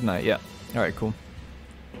them all, didn't I? Yeah. Alright, cool.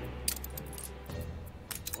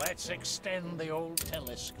 Let's extend the old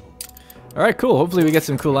telescope. Alright, cool. Hopefully we get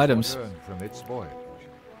some cool items. Returned from its voyage.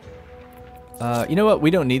 You know what?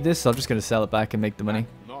 We don't need this, so I'm just going to sell it back and make the money.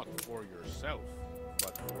 Not for yourself,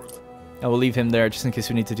 but for the... I will leave him there just in case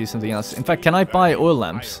we need to do something else. In fact, can I buy oil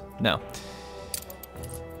lamps? No.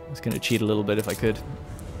 I was going to cheat a little bit if I could.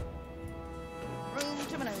 Room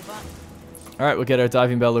to maneuver. Alright, we'll get our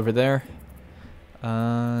diving bell over there.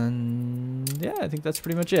 And yeah, I think that's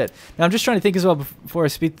pretty much it. Now, I'm just trying to think as well before I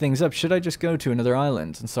speed things up. Should I just go to another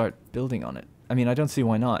island and start building on it? I mean, I don't see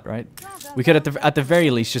why not, right? We could, at the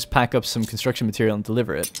very least, just pack up some construction material and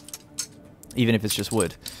deliver it. Even if it's just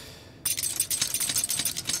wood.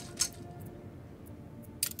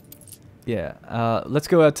 Yeah, let's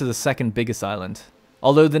go out to the second biggest island.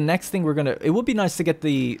 Although the next thing we're gonna... It would be nice to get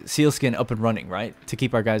the sealskin up and running, right? To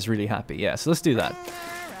keep our guys really happy. Yeah, so let's do that.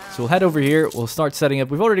 So we'll head over here. We'll start setting up.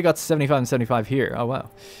 We've already got 75 and 75 here. Oh, wow.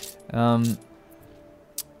 Yeah,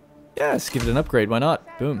 let's give it an upgrade. Why not?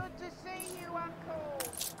 Boom.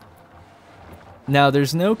 Now,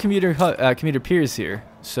 there's no commuter piers here.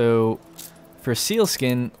 So, for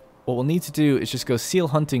sealskin, what we'll need to do is just go seal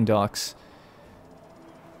hunting docks.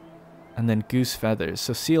 And then goose feathers.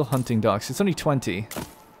 So, seal hunting docks. It's only 20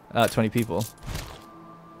 people.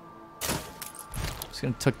 Just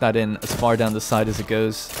going to tuck that in as far down the side as it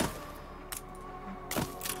goes.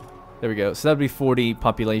 There we go. So, that would be 40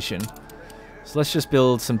 population. So, let's just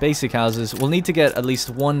build some basic houses. We'll need to get at least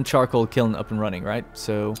one charcoal kiln up and running, right?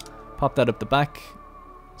 So... Pop that up the back,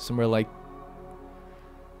 somewhere like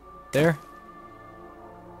there.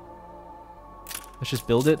 Let's just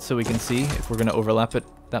build it so we can see if we're going to overlap it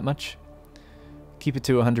that much. Keep it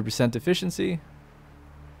to 100% efficiency.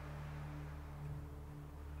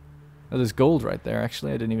 Oh, there's gold right there,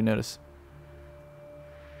 actually. I didn't even notice.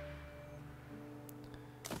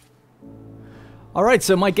 Alright,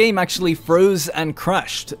 so my game actually froze and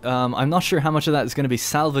crashed. I'm not sure how much of that is going to be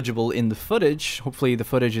salvageable in the footage. Hopefully the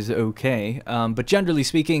footage is okay. But generally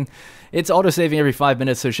speaking, it's auto-saving every 5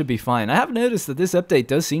 minutes, so it should be fine. I have noticed that this update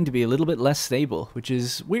does seem to be a little bit less stable, which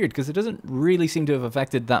is weird, because it doesn't really seem to have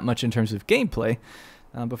affected that much in terms of gameplay.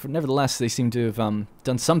 But nevertheless, they seem to have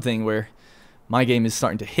done something where my game is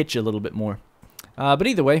starting to hitch a little bit more. But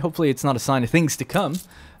either way, hopefully it's not a sign of things to come.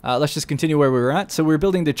 Let's just continue where we were at. So we're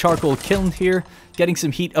building the charcoal kiln here, getting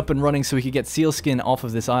some heat up and running so we could get sealskin off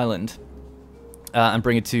of this island and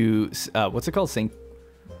bring it to, what's it called?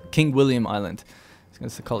 King William Island. I was going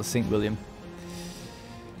to call it St. William.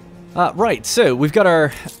 Right, so we've got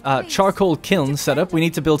our charcoal kiln set up. We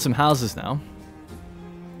need to build some houses now.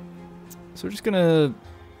 So we're just going to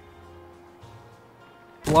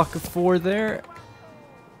block of 4 there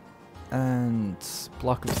and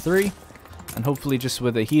block of 3. And hopefully just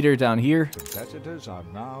with a heater down here. Competitors are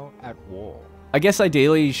now at war. I guess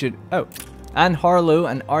ideally you should... Oh. Anne Harlow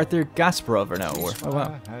and Arthur Gasparov are now at war. Oh,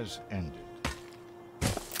 wow. Has ended.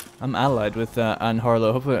 I'm allied with Anne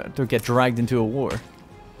Harlow. Hopefully I don't get dragged into a war.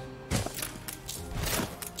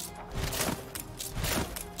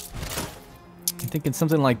 I'm thinking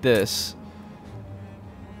something like this.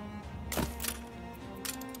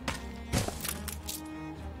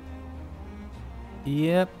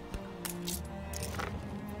 Yep.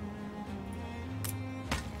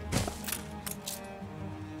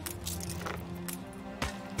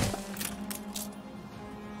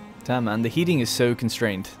 Damn, man, the heating is so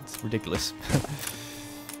constrained. It's ridiculous.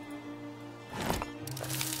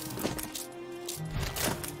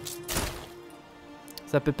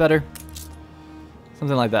 Is that a bit better?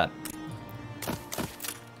 Something like that.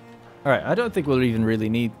 Alright, I don't think we'll even really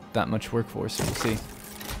need that much workforce, so we'll see.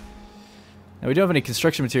 Now, we don't have any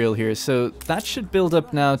construction material here, so that should build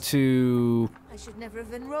up now to... I should never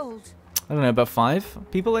have enrolled. I don't know, about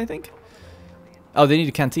 5 people, I think? Oh, they need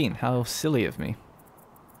a canteen. How silly of me.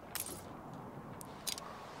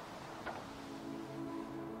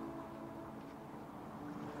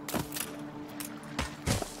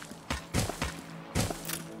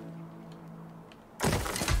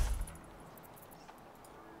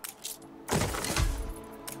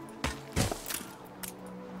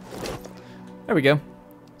 There we go.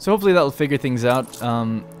 So hopefully that'll figure things out.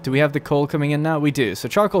 Do we have the coal coming in now? We do. So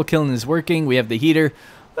charcoal kiln is working. We have the heater.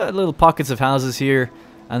 little pockets of houses here.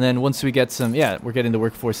 And then once we get some, yeah, we're getting the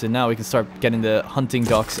workforce in now, we can start getting the hunting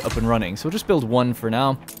docks up and running. So we'll just build one for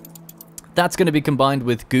now. That's going to be combined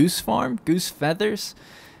with goose farm, goose feathers.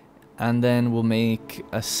 And then we'll make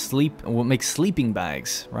sleeping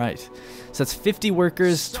bags, right. So that's 50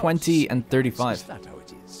 workers, 20 and 35. Is that how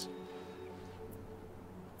it is?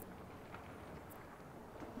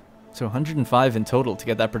 So 105 in total to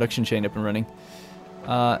get that production chain up and running.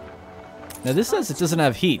 Now this says it doesn't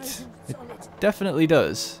have heat. It definitely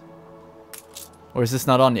does. Or is this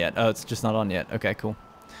not on yet? Oh, it's just not on yet. Okay, cool.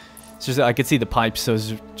 It's just I could see the pipes, so I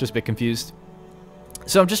was just a bit confused.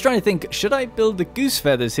 So I'm just trying to think, should I build the goose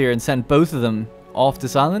feathers here and send both of them off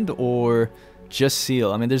this island, or just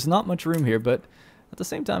seal? I mean, there's not much room here, but at the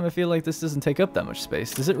same time, I feel like this doesn't take up that much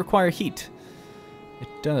space. Does it require heat? It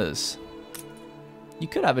does. You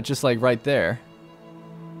could have it just like right there.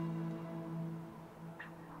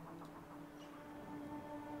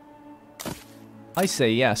 I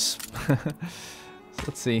say yes. So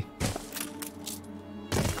let's see.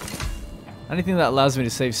 Anything that allows me to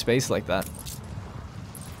save space like that.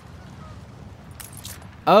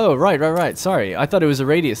 Oh, right. Sorry. I thought it was a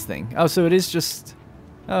radius thing. Oh, so it is just...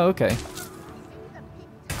 Oh, okay.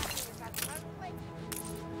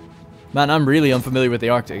 Man, I'm really unfamiliar with the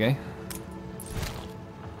Arctic, eh?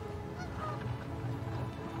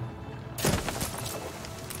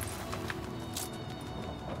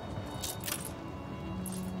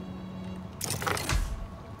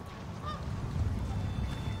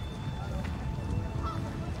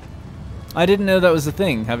 I didn't know that was a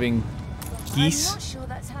thing, having geese I'm not sure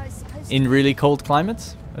that's how it's supposed to in really cold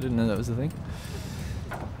climates. I didn't know that was a thing.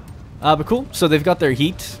 But cool. So they've got their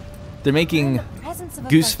heat. They're making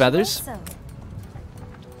goose feathers.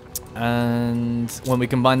 And when we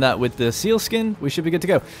combine that with the seal skin, we should be good to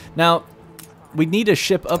go. Now, we need a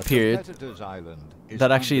ship up here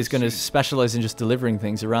that actually is going to specialize in just delivering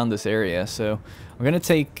things around this area. So I'm going to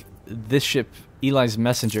take this ship, Eli's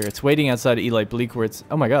Messenger. It's waiting outside of Eli Bleak where it's...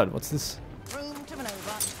 Oh my god, what's this? Room to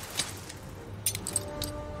maneuver.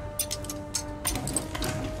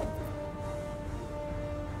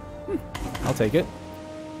 I'll take it.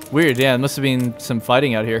 Weird, yeah, it must have been some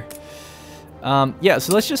fighting out here. Yeah,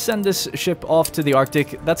 so let's just send this ship off to the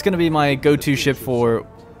Arctic. That's going to be my go-to ship for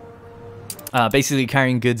basically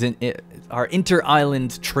carrying goods in our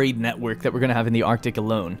inter-island trade network that we're going to have in the Arctic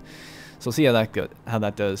alone. So we'll see how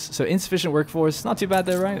that does. So insufficient workforce, not too bad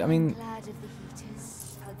there, right? I mean,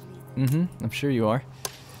 I'm sure you are.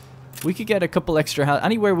 We could get a couple extra houses.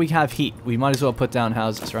 Anywhere we have heat, we might as well put down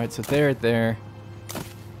houses, right? So there.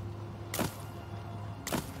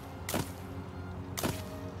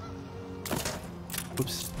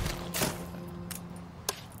 Oops.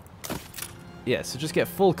 Yeah, so just get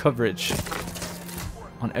full coverage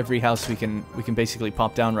on every house we can basically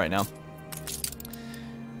pop down right now.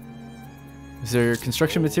 Is there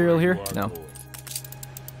construction material here? No.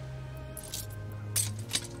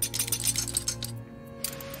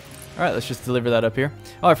 Alright, let's just deliver that up here.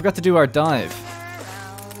 Oh, I forgot to do our dive.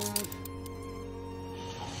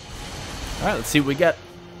 Alright, let's see what we get.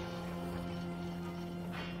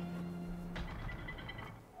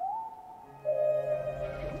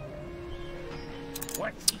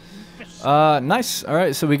 Nice.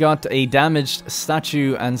 Alright, so we got a damaged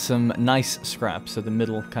statue and some nice scrap, so the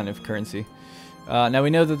middle kind of currency. Now we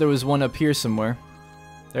know that there was one up here somewhere.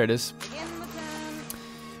 There it is.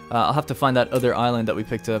 I'll have to find that other island that we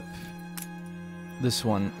picked up. This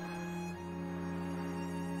one.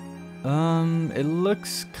 It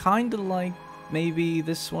looks kind of like maybe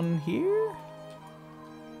this one here?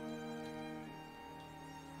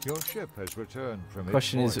 Your ship has returned from its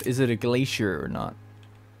Question voyage. is it a glacier or not?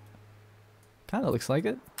 Kind of looks like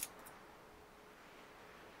it.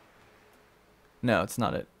 No, it's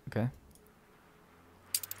not it. Okay.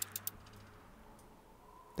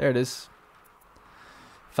 There it is.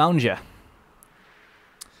 Found ya.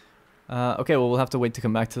 Okay, well, we'll have to wait to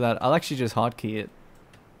come back to that. I'll actually just hotkey it.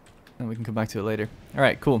 And we can come back to it later.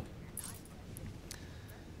 Alright, cool.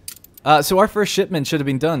 So our first shipment should have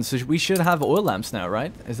been done. So we should have oil lamps now,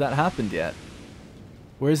 right? Has that happened yet?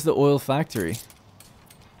 Where's the oil factory?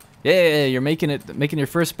 Yeah, you're making your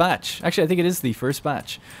first batch. Actually, I think it is the first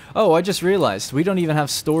batch. Oh, I just realized we don't even have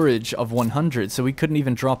storage of 100, so we couldn't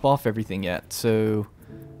even drop off everything yet. So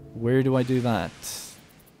where do I do that?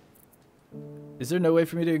 Is there no way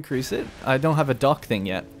for me to increase it? I don't have a dock thing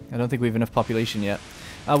yet. I don't think we have enough population yet.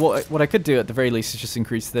 Well, what I could do at the very least is just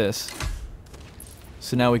increase this.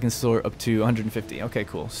 So now we can store up to 150. Okay,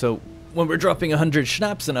 cool. So when we're dropping 100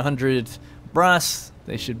 schnapps and 100 brass,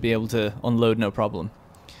 they should be able to unload no problem.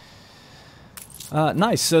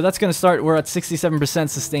 Nice, so that's going to start, we're at 67%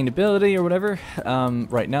 sustainability or whatever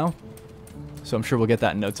right now. So I'm sure we'll get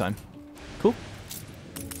that in no time. Cool.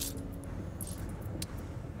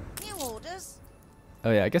 New orders.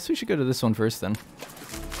 Oh yeah, I guess we should go to this one first then.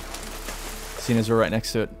 Seeing as we're right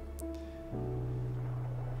next to it.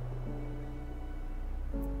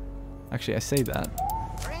 Actually, I say that.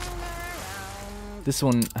 This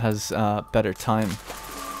one has better time.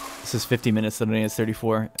 This is 50 minutes, the other one is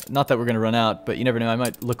 34. Not that we're going to run out, but you never know. I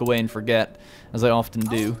might look away and forget, as I often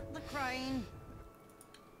do.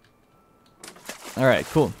 Alright,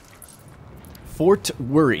 cool. Fort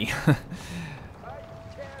Worry.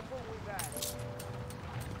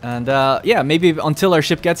 And yeah, maybe until our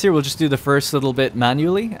ship gets here, we'll just do the first little bit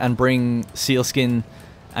manually and bring sealskin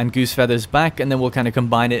and goose feathers back, and then we'll kind of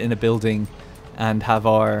combine it in a building and have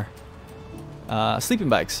our sleeping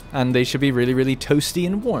bags. And they should be really, really toasty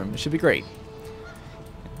and warm. It should be great.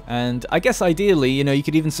 And I guess ideally, you know, you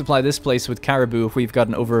could even supply this place with caribou if we've got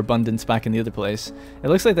an overabundance back in the other place. It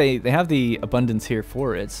looks like they have the abundance here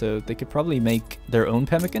for it, so they could probably make their own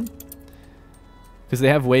pemmican. Because they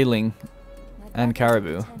have whaling and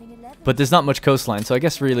caribou. But there's not much coastline, so I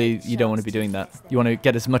guess really you don't want to be doing that. You want to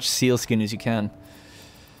get as much sealskin as you can.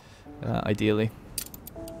 Ideally.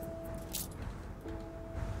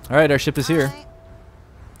 Alright, our ship is here.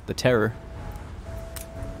 The Terror.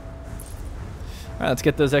 Alright, let's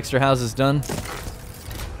get those extra houses done.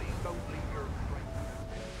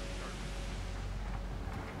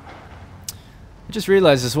 I just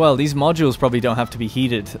realized as well, these modules probably don't have to be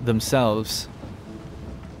heated themselves.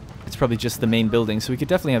 It's probably just the main building, so we could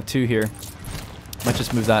definitely have two here. Might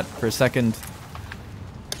just move that for a second.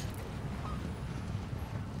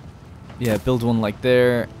 Yeah, build one like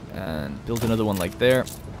there, and build another one like there.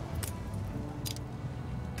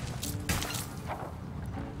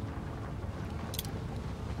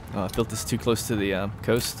 Oh, I built this too close to the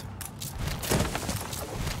coast.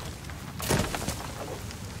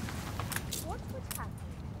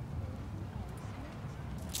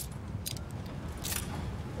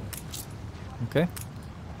 Okay.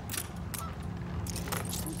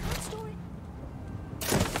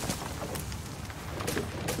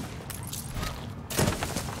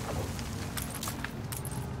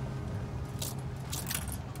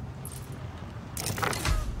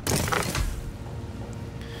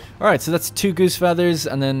 Alright, so that's 2 goose feathers,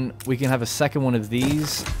 and then we can have a second one of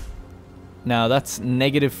these. Now, that's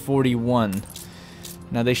negative 41.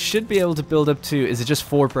 Now, they should be able to build up to... Is it just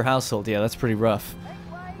 4 per household? Yeah, that's pretty rough.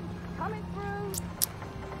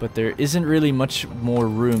 But there isn't really much more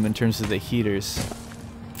room in terms of the heaters.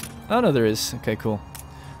 Oh, no, there is. Okay, cool.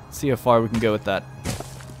 Let's see how far we can go with that.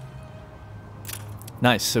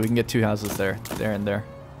 Nice, so we can get 2 houses there. There and there.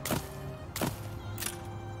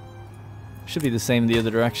 Should be the same the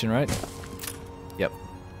other direction, right? Yep.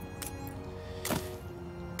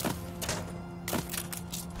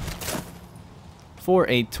 Four,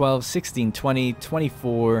 8, 12, 16, 20,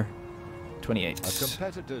 24, 28. A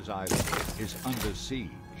competitor's island is under siege.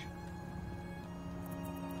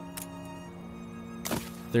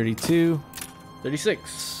 32,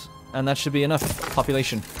 36. And that should be enough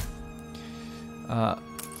population.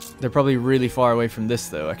 They're probably really far away from this,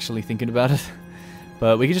 though, actually, thinking about it.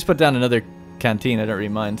 But we could just put down another canteen, I don't really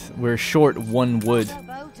mind. We're short 1 wood,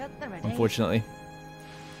 unfortunately.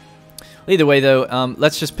 Either way, though,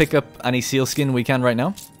 let's just pick up any sealskin we can right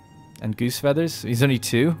now. And goose feathers. He's only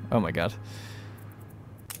 2? Oh my god.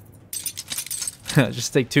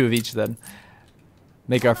 Just take 2 of each then.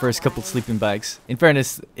 Make our first couple sleeping bags. In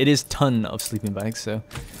fairness, it is ton of sleeping bags, so...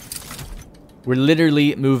 We're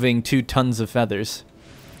literally moving 2 tons of feathers.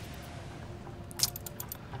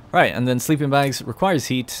 Right, and then sleeping bags requires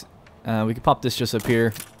heat. We could pop this just up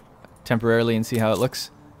here temporarily and see how it looks.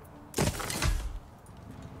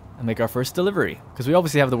 And make our first delivery. Because we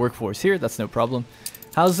obviously have the workforce here, that's no problem.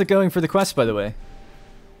 How's it going for the quest, by the way?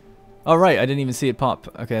 Oh, right, I didn't even see it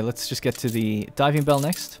pop. Okay, let's just get to the diving bell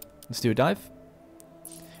next. Let's do a dive.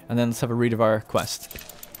 And then let's have a read of our quest.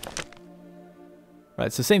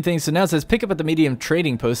 Right, so same thing. So now it says, pick up at the medium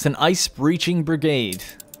trading post an ice-breaching brigade.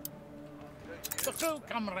 The crew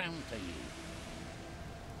come round to you.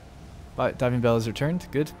 Diving bell is returned.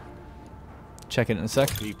 Good. Check it in a sec.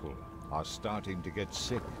 People are starting to get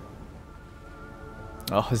sick.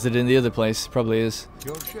 Oh, is it in the other place? Probably is.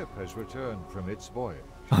 Your ship has returned from its voyage.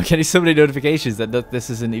 I'm getting so many notifications that this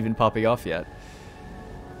isn't even popping off yet.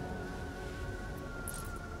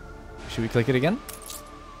 Should we click it again?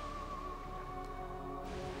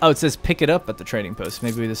 Oh, it says pick it up at the trading post.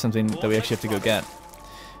 Maybe there's something that we actually have to go get.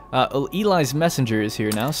 Eli's messenger is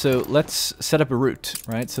here now, so let's set up a route,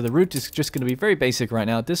 right? So the route is just going to be very basic right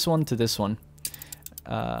now. This one to this one.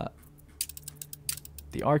 The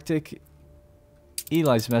Arctic.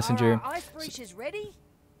 Eli's messenger. Are our icebreakers ready?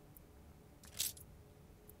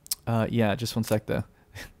 Yeah, just one sec though.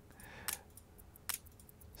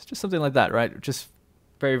 It's just something like that, right? Just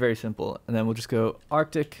very, very simple. And then we'll just go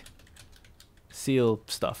Arctic, seal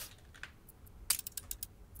stuff.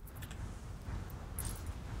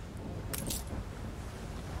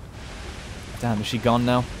 Damn, is she gone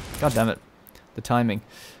now? God damn it. The timing.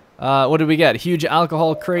 What did we get? Huge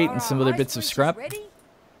alcohol crate and some other bits of scrap. Ready?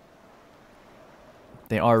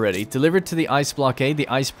 They are ready. Delivered to the ice blockade, the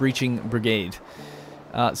ice breaching brigade.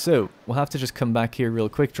 So, we'll have to just come back here real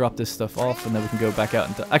quick, drop this stuff off, and then we can go back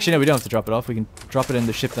out. Actually, no, we don't have to drop it off. We can drop it in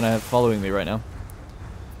the ship that I have following me right now.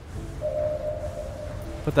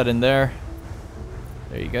 Put that in there.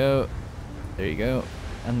 There you go. There you go.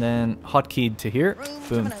 And then hotkeyed to here.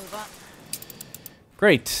 Boom.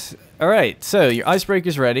 Great. Alright, so your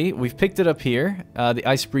icebreaker's ready. We've picked it up here. The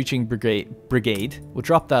ice breaching brigade. We'll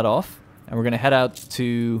drop that off. And we're going to head out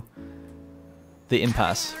to the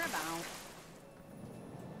impasse.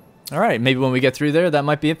 Alright, maybe when we get through there, that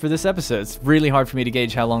might be it for this episode. It's really hard for me to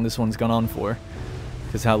gauge how long this one's gone on for.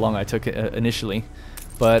 Because how long I took it initially.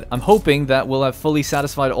 But I'm hoping that we'll have fully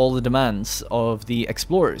satisfied all the demands of the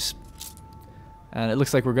explorers. And it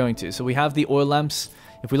looks like we're going to. So we have the oil lamps.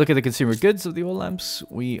 If we look at the consumer goods of the oil lamps,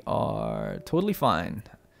 we are totally fine.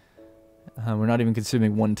 We're not even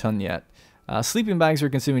consuming 1 ton yet. Sleeping bags are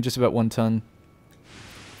consuming just about 1 ton.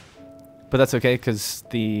 But that's okay, because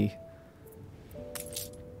the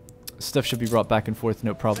stuff should be brought back and forth,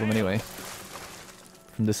 no problem anyway.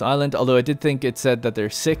 From this island. Although I did think it said that they're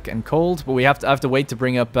sick and cold, but we have to wait to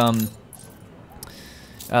bring up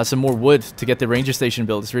some more wood to get the ranger station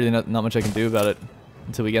built. There's really not much I can do about it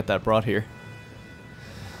until we get that brought here.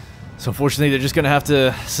 So unfortunately, they're just gonna have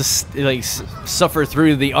to suffer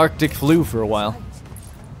through the Arctic flu for a while.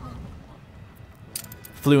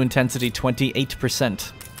 Flu intensity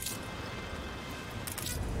 28%.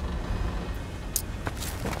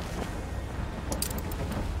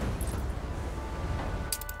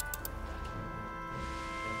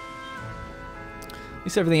 At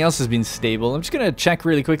least everything else has been stable. I'm just gonna check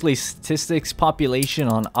really quickly statistics, population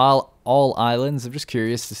on all islands. I'm just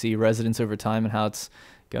curious to see residents over time and how it's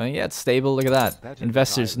going. Yeah, it's stable. Look at that.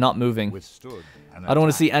 Investors not moving. I don't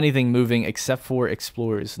want to see anything moving except for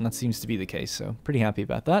explorers, and that seems to be the case, so pretty happy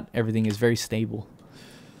about that. Everything is very stable.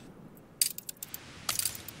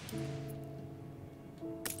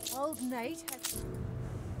 Old Nate.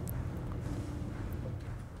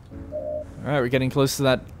 Alright, we're getting close to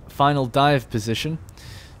that final dive position.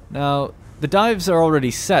 Now, the dives are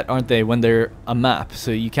already set, aren't they, when they're a map,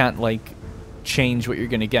 so you can't, like, change what you're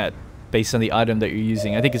going to get based on the item that you're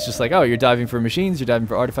using. I think it's just like, oh, you're diving for machines, you're diving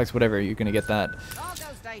for artifacts, whatever, you're going to get that. Cargo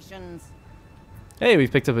stations. Hey,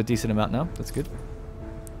 we've picked up a decent amount now. That's good.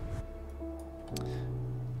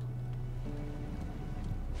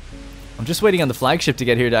 I'm just waiting on the flagship to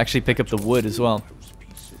get here to actually pick up the wood as well.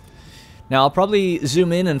 Now, I'll probably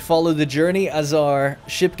zoom in and follow the journey as our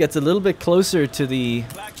ship gets a little bit closer to the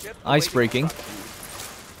ice breaking.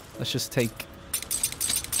 Let's just take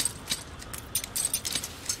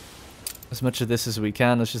as much of this as we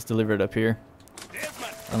can. Let's just deliver it up here.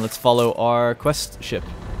 And let's follow our quest ship.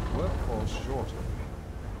 Workforce shortage.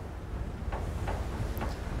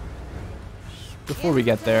 Before we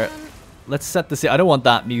get there, let's set the scene. I don't want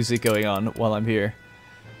that music going on while I'm here.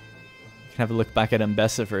 You can have a look back at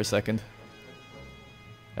Mbessa for a second.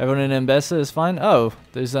 Everyone in Mbessa is fine? Oh,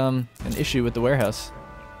 there's an issue with the warehouse.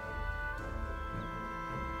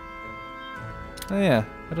 Oh yeah,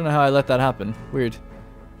 I don't know how I let that happen. Weird.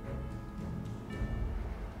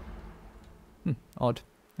 Odd.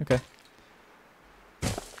 Okay.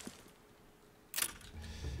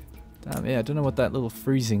 Damn, yeah, I don't know what that little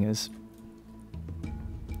freezing is.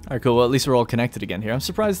 Alright, cool. Well, at least we're all connected again here. I'm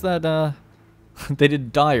surprised that they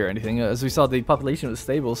didn't die or anything. As we saw, the population was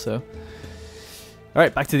stable, so...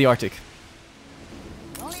 Alright, back to the Arctic.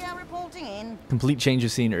 Only are reporting in. Complete change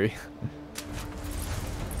of scenery.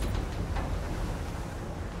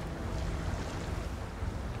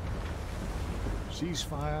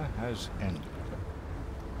 Ceasefire has ended.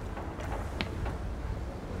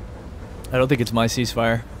 I don't think it's my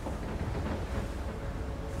ceasefire.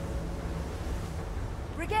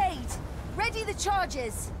 Brigade, ready the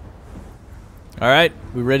charges. Alright,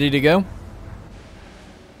 we ready to go?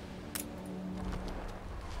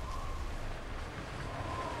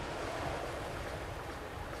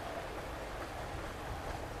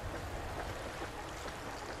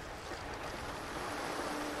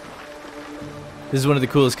 This is one of the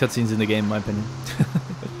coolest cutscenes in the game, in my opinion.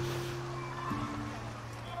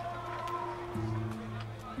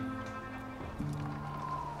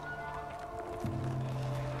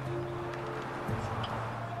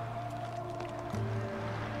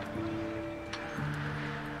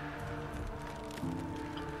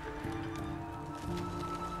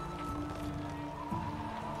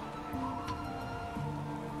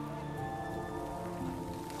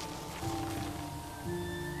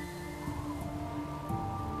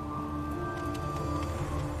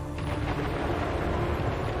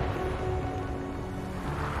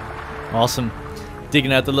 Awesome.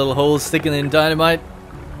 Digging out the little holes, sticking in dynamite,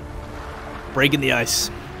 breaking the ice.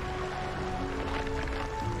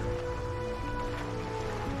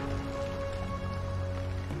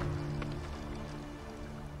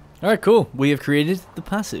 Alright, cool. We have created the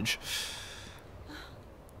passage.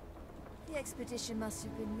 The expedition must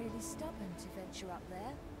have been really stubborn to venture up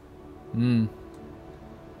there. Hmm.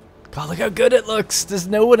 God, look how good it looks. Does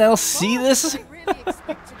no one else see this? They really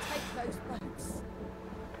expect to take those boats.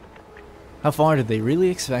 How far did they really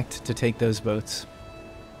expect to take those boats?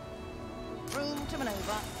 Room to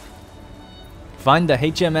maneuver. Find the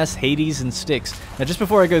HMS Hades and Styx. Now, just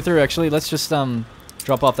before I go through, actually, let's just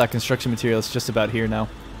drop off that construction material. It's just about here now.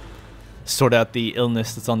 Sort out the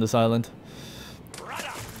illness that's on this island.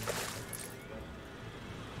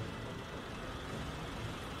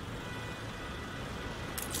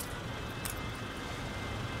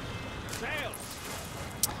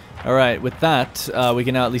 Alright, with that, we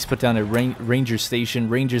can now at least put down a ranger station.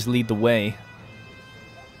 Rangers lead the way.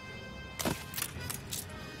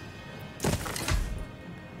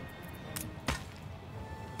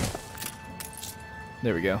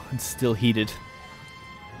 There we go. It's still heated.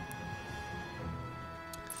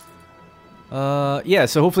 Yeah,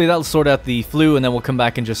 so hopefully that'll sort out the flu, and then we'll come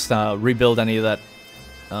back and just rebuild any of that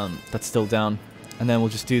that's still down. And then we'll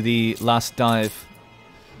just do the last dive.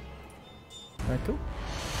 Alright, cool.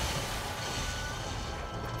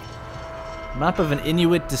 Map of an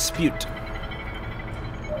Inuit dispute.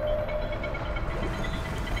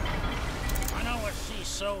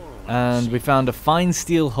 And we found a fine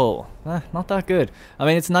steel hull. Not that good. I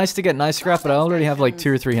mean, it's nice to get nice scrap, but I already have like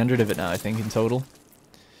 200 or 300 of it now, I think, in total.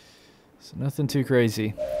 So nothing too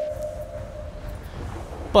crazy.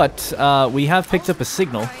 But we have picked up a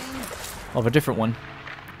signal of a different one.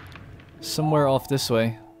 Somewhere off this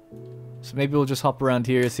way. So maybe we'll just hop around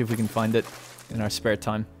here, see if we can find it in our spare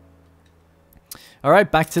time.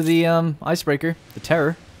 Alright, back to the icebreaker, the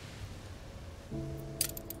Terror.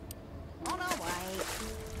 On our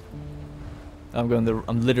way.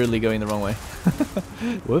 I'm literally going the wrong way.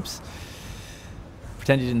 Whoops.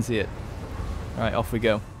 Pretend you didn't see it. Alright, off we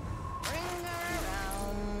go. Bring her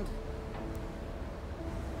around.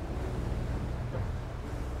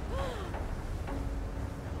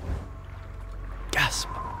 Gasp.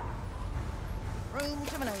 Room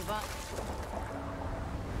to maneuver.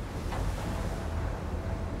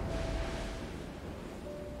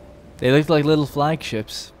 They look like little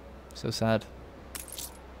flagships. So sad.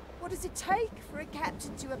 What does it take for a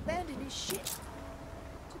captain to abandon his ship?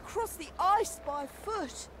 To cross the ice by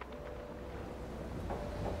foot?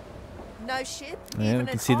 No ship, Yeah, even we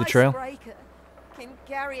can an see the trail. icebreaker, can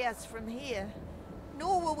carry us from here.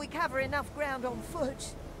 Nor will we cover enough ground on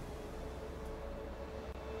foot.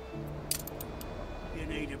 You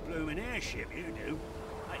need a blooming airship, you do.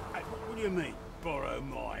 Hey, what do you mean, borrow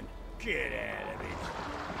mine? Get out of it.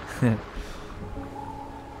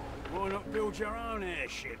 Why not build your own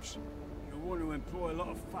airships? You'll want to employ a lot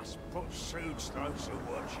of fuss-pot suit-strokes, so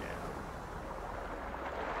watch out.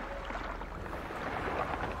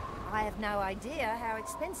 I have no idea how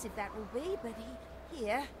expensive that will be, but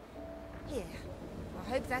here. I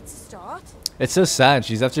hope that's a start. It's so sad.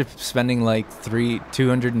 She's after spending like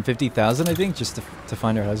 250,000, I think, just to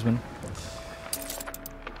find her husband.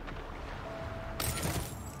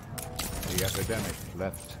 The epidemic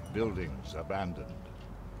left buildings abandoned.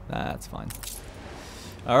 That's fine.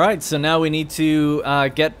 Alright, so now we need to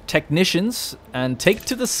get technicians and take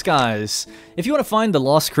to the skies. If you want to find the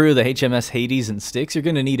lost crew of the HMS Hades and Styx, you're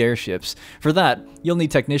going to need airships. For that, you'll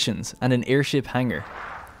need technicians and an airship hangar.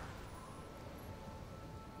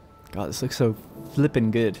 God, this looks so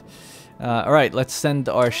flippin' good. Alright, let's send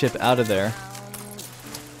our ship out of there.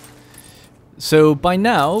 So by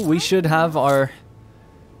now, we should have our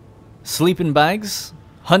sleeping bags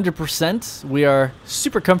 100%. We are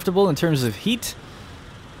super comfortable in terms of heat.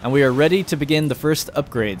 And we are ready to begin the first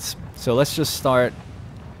upgrades. So let's just start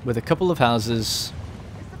with a couple of houses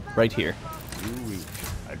right here. You reach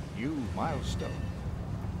a new milestone.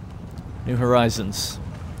 New horizons.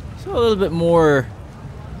 So a little bit more,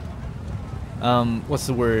 what's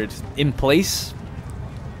the word? In place?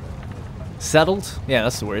 Settled? Yeah,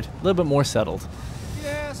 that's the word. A little bit more settled.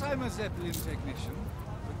 Yes, I'm a Zeppelin technician,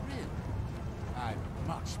 but really, I'm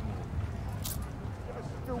much more.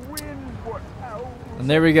 And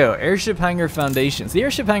there we go, airship hangar foundations. The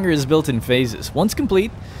airship hangar is built in phases. Once complete,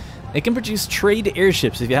 it can produce trade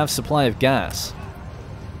airships if you have supply of gas.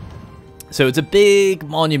 So it's a big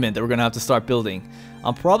monument that we're going to have to start building.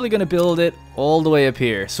 I'm probably going to build it all the way up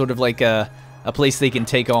here, sort of like a place they can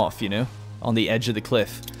take off, you know, on the edge of the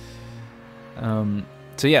cliff. So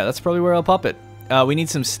yeah, that's probably where I'll pop it. we need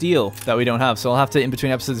some steel that we don't have, so I'll have to, in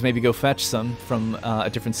between episodes, maybe go fetch some from a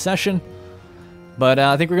different session. But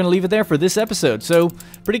I think we're going to leave it there for this episode. So,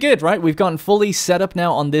 pretty good, right? We've gotten fully set up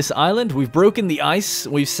now on this island. We've broken the ice.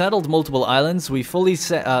 We've settled multiple islands. We've fully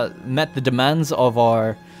met the demands of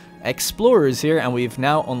our explorers here, and we've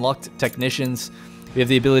now unlocked technicians. We have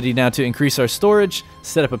the ability now to increase our storage,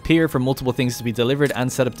 set up a pier for multiple things to be delivered,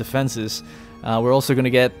 and set up defenses. We're also going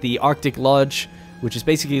to get the Arctic Lodge, which is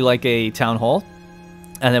basically like a town hall.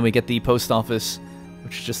 And then we get the post office,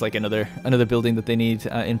 which is just like another building that they need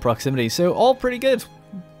in proximity. So all pretty good.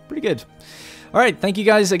 Pretty good. All right, thank you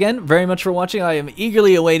guys again very much for watching. I am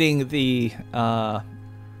eagerly awaiting the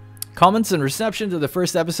comments and reception to the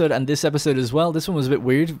first episode and this episode as well. This one was a bit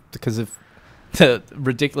weird because of the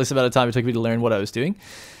ridiculous amount of time it took me to learn what I was doing.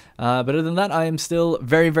 But other than that, I am still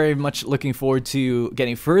very, very much looking forward to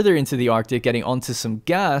getting further into the Arctic, getting onto some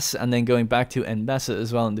gas, and then going back to Enbesa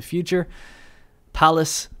as well in the future.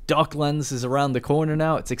 Palace Docklands is around the corner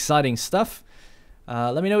now. It's exciting stuff.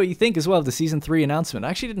 Let me know what you think as well of the Season 3 announcement. I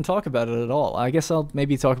actually didn't talk about it at all. I guess I'll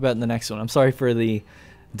maybe talk about it in the next one. I'm sorry for the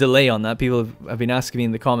delay on that. People have been asking me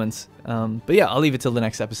in the comments. But yeah, I'll leave it till the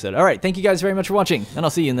next episode. Alright, thank you guys very much for watching, and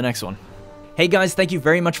I'll see you in the next one. Hey guys, thank you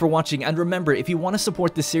very much for watching, and remember, if you want to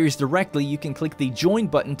support this series directly, you can click the join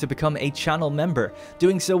button to become a channel member.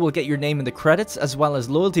 Doing so will get your name in the credits, as well as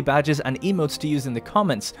loyalty badges and emotes to use in the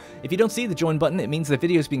comments. If you don't see the join button, it means the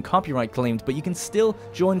video is being copyright claimed, but you can still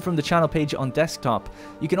join from the channel page on desktop.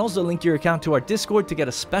 You can also link your account to our Discord to get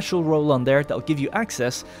a special role on there that'll give you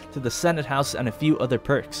access to the Senate House and a few other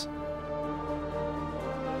perks.